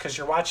first because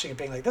you're watching it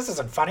being like, this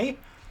isn't funny.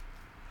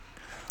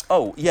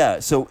 Oh, yeah.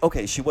 So,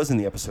 okay, she was in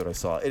the episode I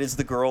saw. It is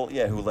the girl,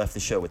 who left the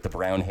show with the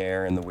brown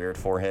hair and the weird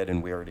forehead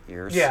and weird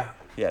ears. Yeah.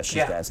 Yeah, she's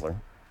Yeah. Dazzler.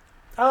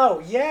 Oh,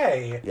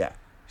 yay. Yeah.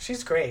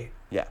 She's great.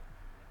 Yeah.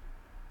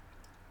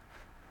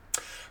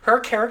 Her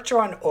character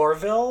on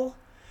Orville,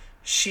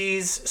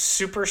 she's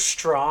super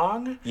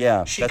strong.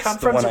 Yeah, She that's comes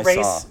the from one a I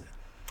race. saw.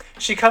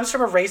 She comes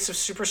from a race of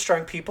super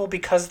strong people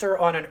because they're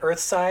on an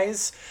Earth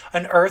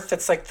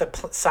that's like the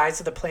size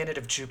of the planet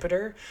of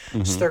Jupiter.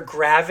 Mm-hmm. So their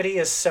gravity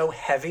is so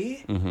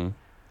heavy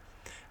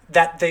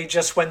that they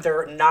just, when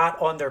they're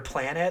not on their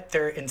planet,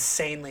 they're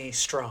insanely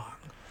strong.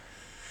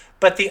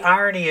 But the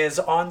irony is,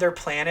 on their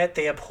planet,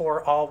 they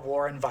abhor all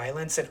war and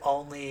violence and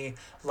only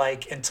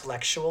like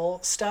intellectual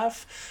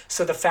stuff.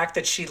 So the fact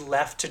that she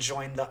left to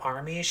join the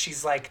army,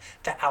 she's like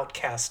the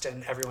outcast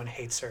and everyone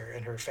hates her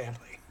and her family.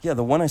 Yeah,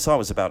 the one I saw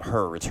was about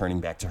her returning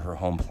back to her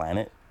home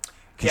planet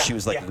because Yeah, she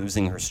was, like, yeah.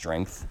 losing her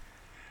strength.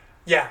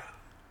 Yeah,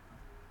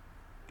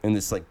 And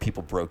this, like,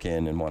 people broke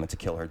in and wanted to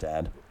kill her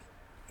dad.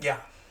 yeah.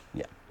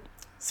 Yeah.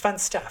 It's fun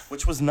stuff.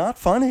 Which was not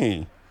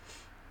funny.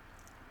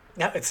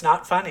 No, it's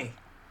not funny.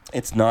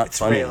 It's not It's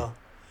funny. real.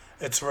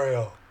 It's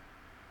real.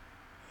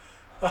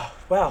 Oh,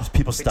 well.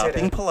 People we stop did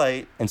being it.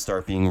 polite and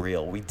start being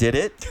real. We did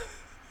it.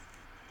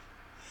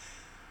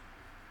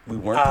 We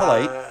weren't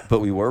polite, but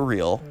we were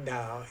real.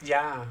 No,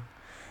 yeah.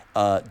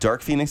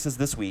 Dark Phoenix is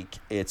this week.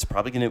 It's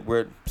probably gonna.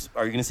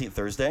 Are you gonna see it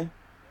Thursday?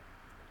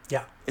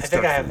 Yeah. It's I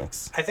think Dark I have.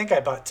 Phoenix. I think I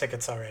bought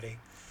tickets already.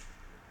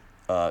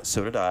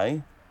 So did I.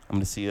 I'm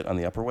gonna see it on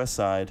the Upper West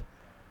Side,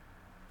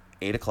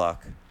 8:00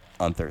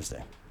 on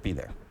Thursday. Be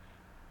there.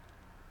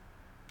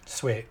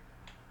 Sweet.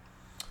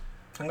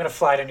 I'm going to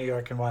fly to New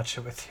York and watch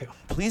it with you.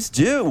 Please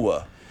do.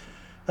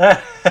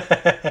 I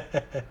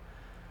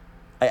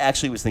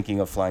actually was thinking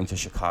of flying to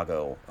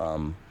Chicago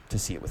to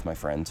see it with my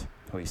friend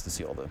who I used to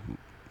see all the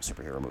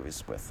superhero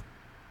movies with,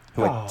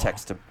 who I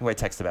text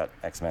about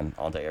X-Men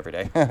all day, every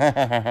day.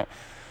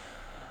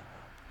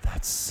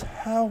 That's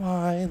how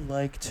I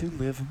like to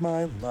live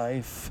my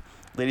life.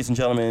 Ladies and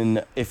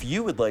gentlemen, if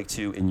you would like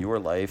to, in your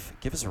life,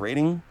 give us a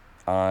rating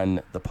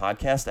on the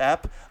podcast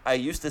app. I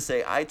used to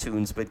say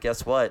iTunes, but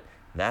guess what?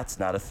 That's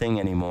not a thing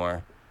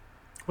anymore.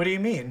 What do you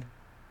mean?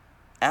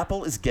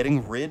 Apple is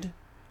getting rid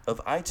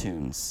of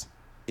iTunes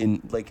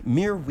in like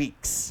mere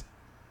weeks.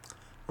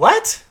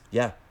 What?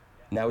 Yeah.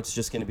 Now it's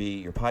just going to be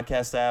your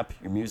podcast app,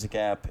 your music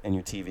app, and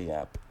your TV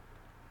app.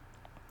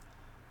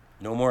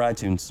 No more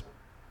iTunes.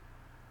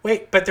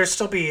 Wait, but there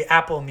still be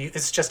Apple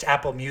it's just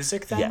Apple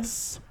Music then?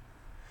 Yes.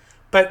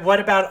 But what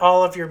about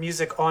all of your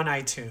music on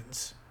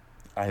iTunes?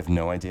 I have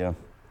no idea.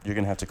 You're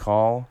going to have to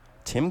call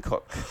Tim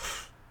Cook.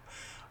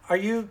 Are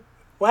you...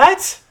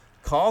 What?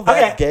 Call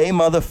that Okay. gay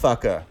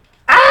motherfucker.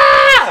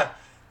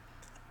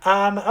 Okay.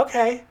 I'm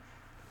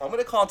going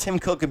to call Tim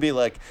Cook and be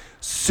like,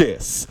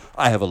 sis,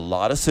 I have a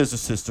lot of Scissor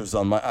Sisters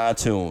on my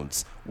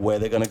iTunes. Where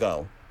they going to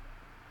go?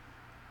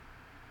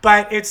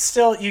 But it's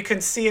still... You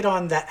can see it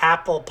on the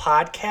Apple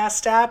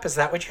Podcast app. Is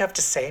that what you have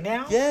to say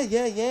now?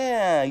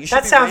 Yeah. You should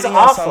That be sounds rating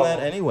us awful. on that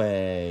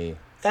anyway.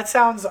 That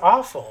sounds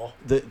awful.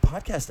 The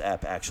podcast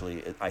app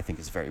actually, I think,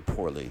 is very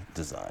poorly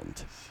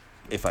designed,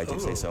 if I do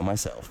say so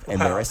myself.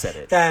 And there I said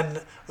it. Then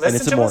it's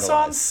listen to us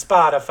on immortalized.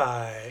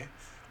 Spotify.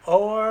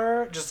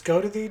 Or just go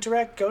to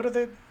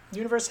the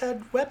Universe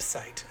Head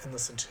website and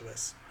listen to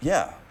us.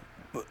 Yeah,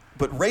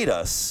 but rate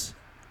us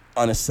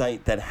on a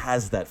site that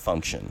has that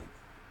function.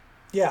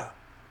 Yeah.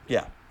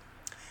 Yeah.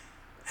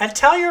 And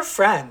tell your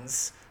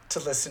friends to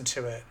listen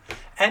to it.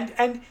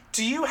 And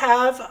do you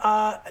have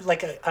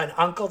like an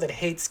uncle that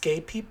hates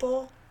gay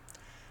people?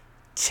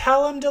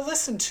 Tell him to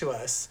listen to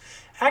us.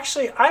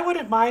 Actually, I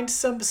wouldn't mind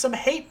some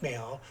hate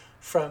mail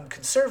from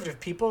conservative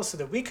people so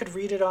that we could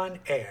read it on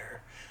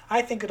air.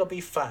 I think it'll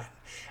be fun.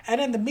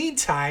 And in the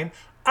meantime,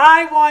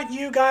 I want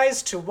you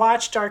guys to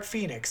watch Dark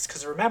Phoenix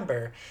because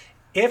remember,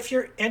 if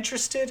you're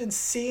interested in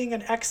seeing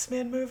an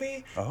X-Men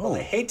movie, well, I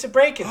hate to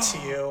break it to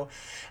you,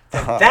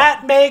 then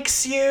that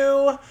makes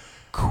you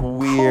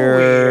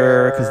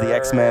Queer, because the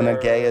X-Men are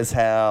gay as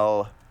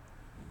hell.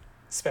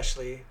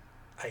 especially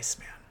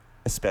Iceman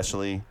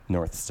Especially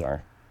North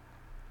Star.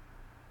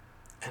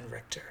 and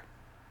Richter.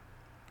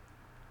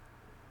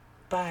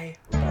 Bye.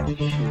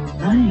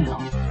 Wow.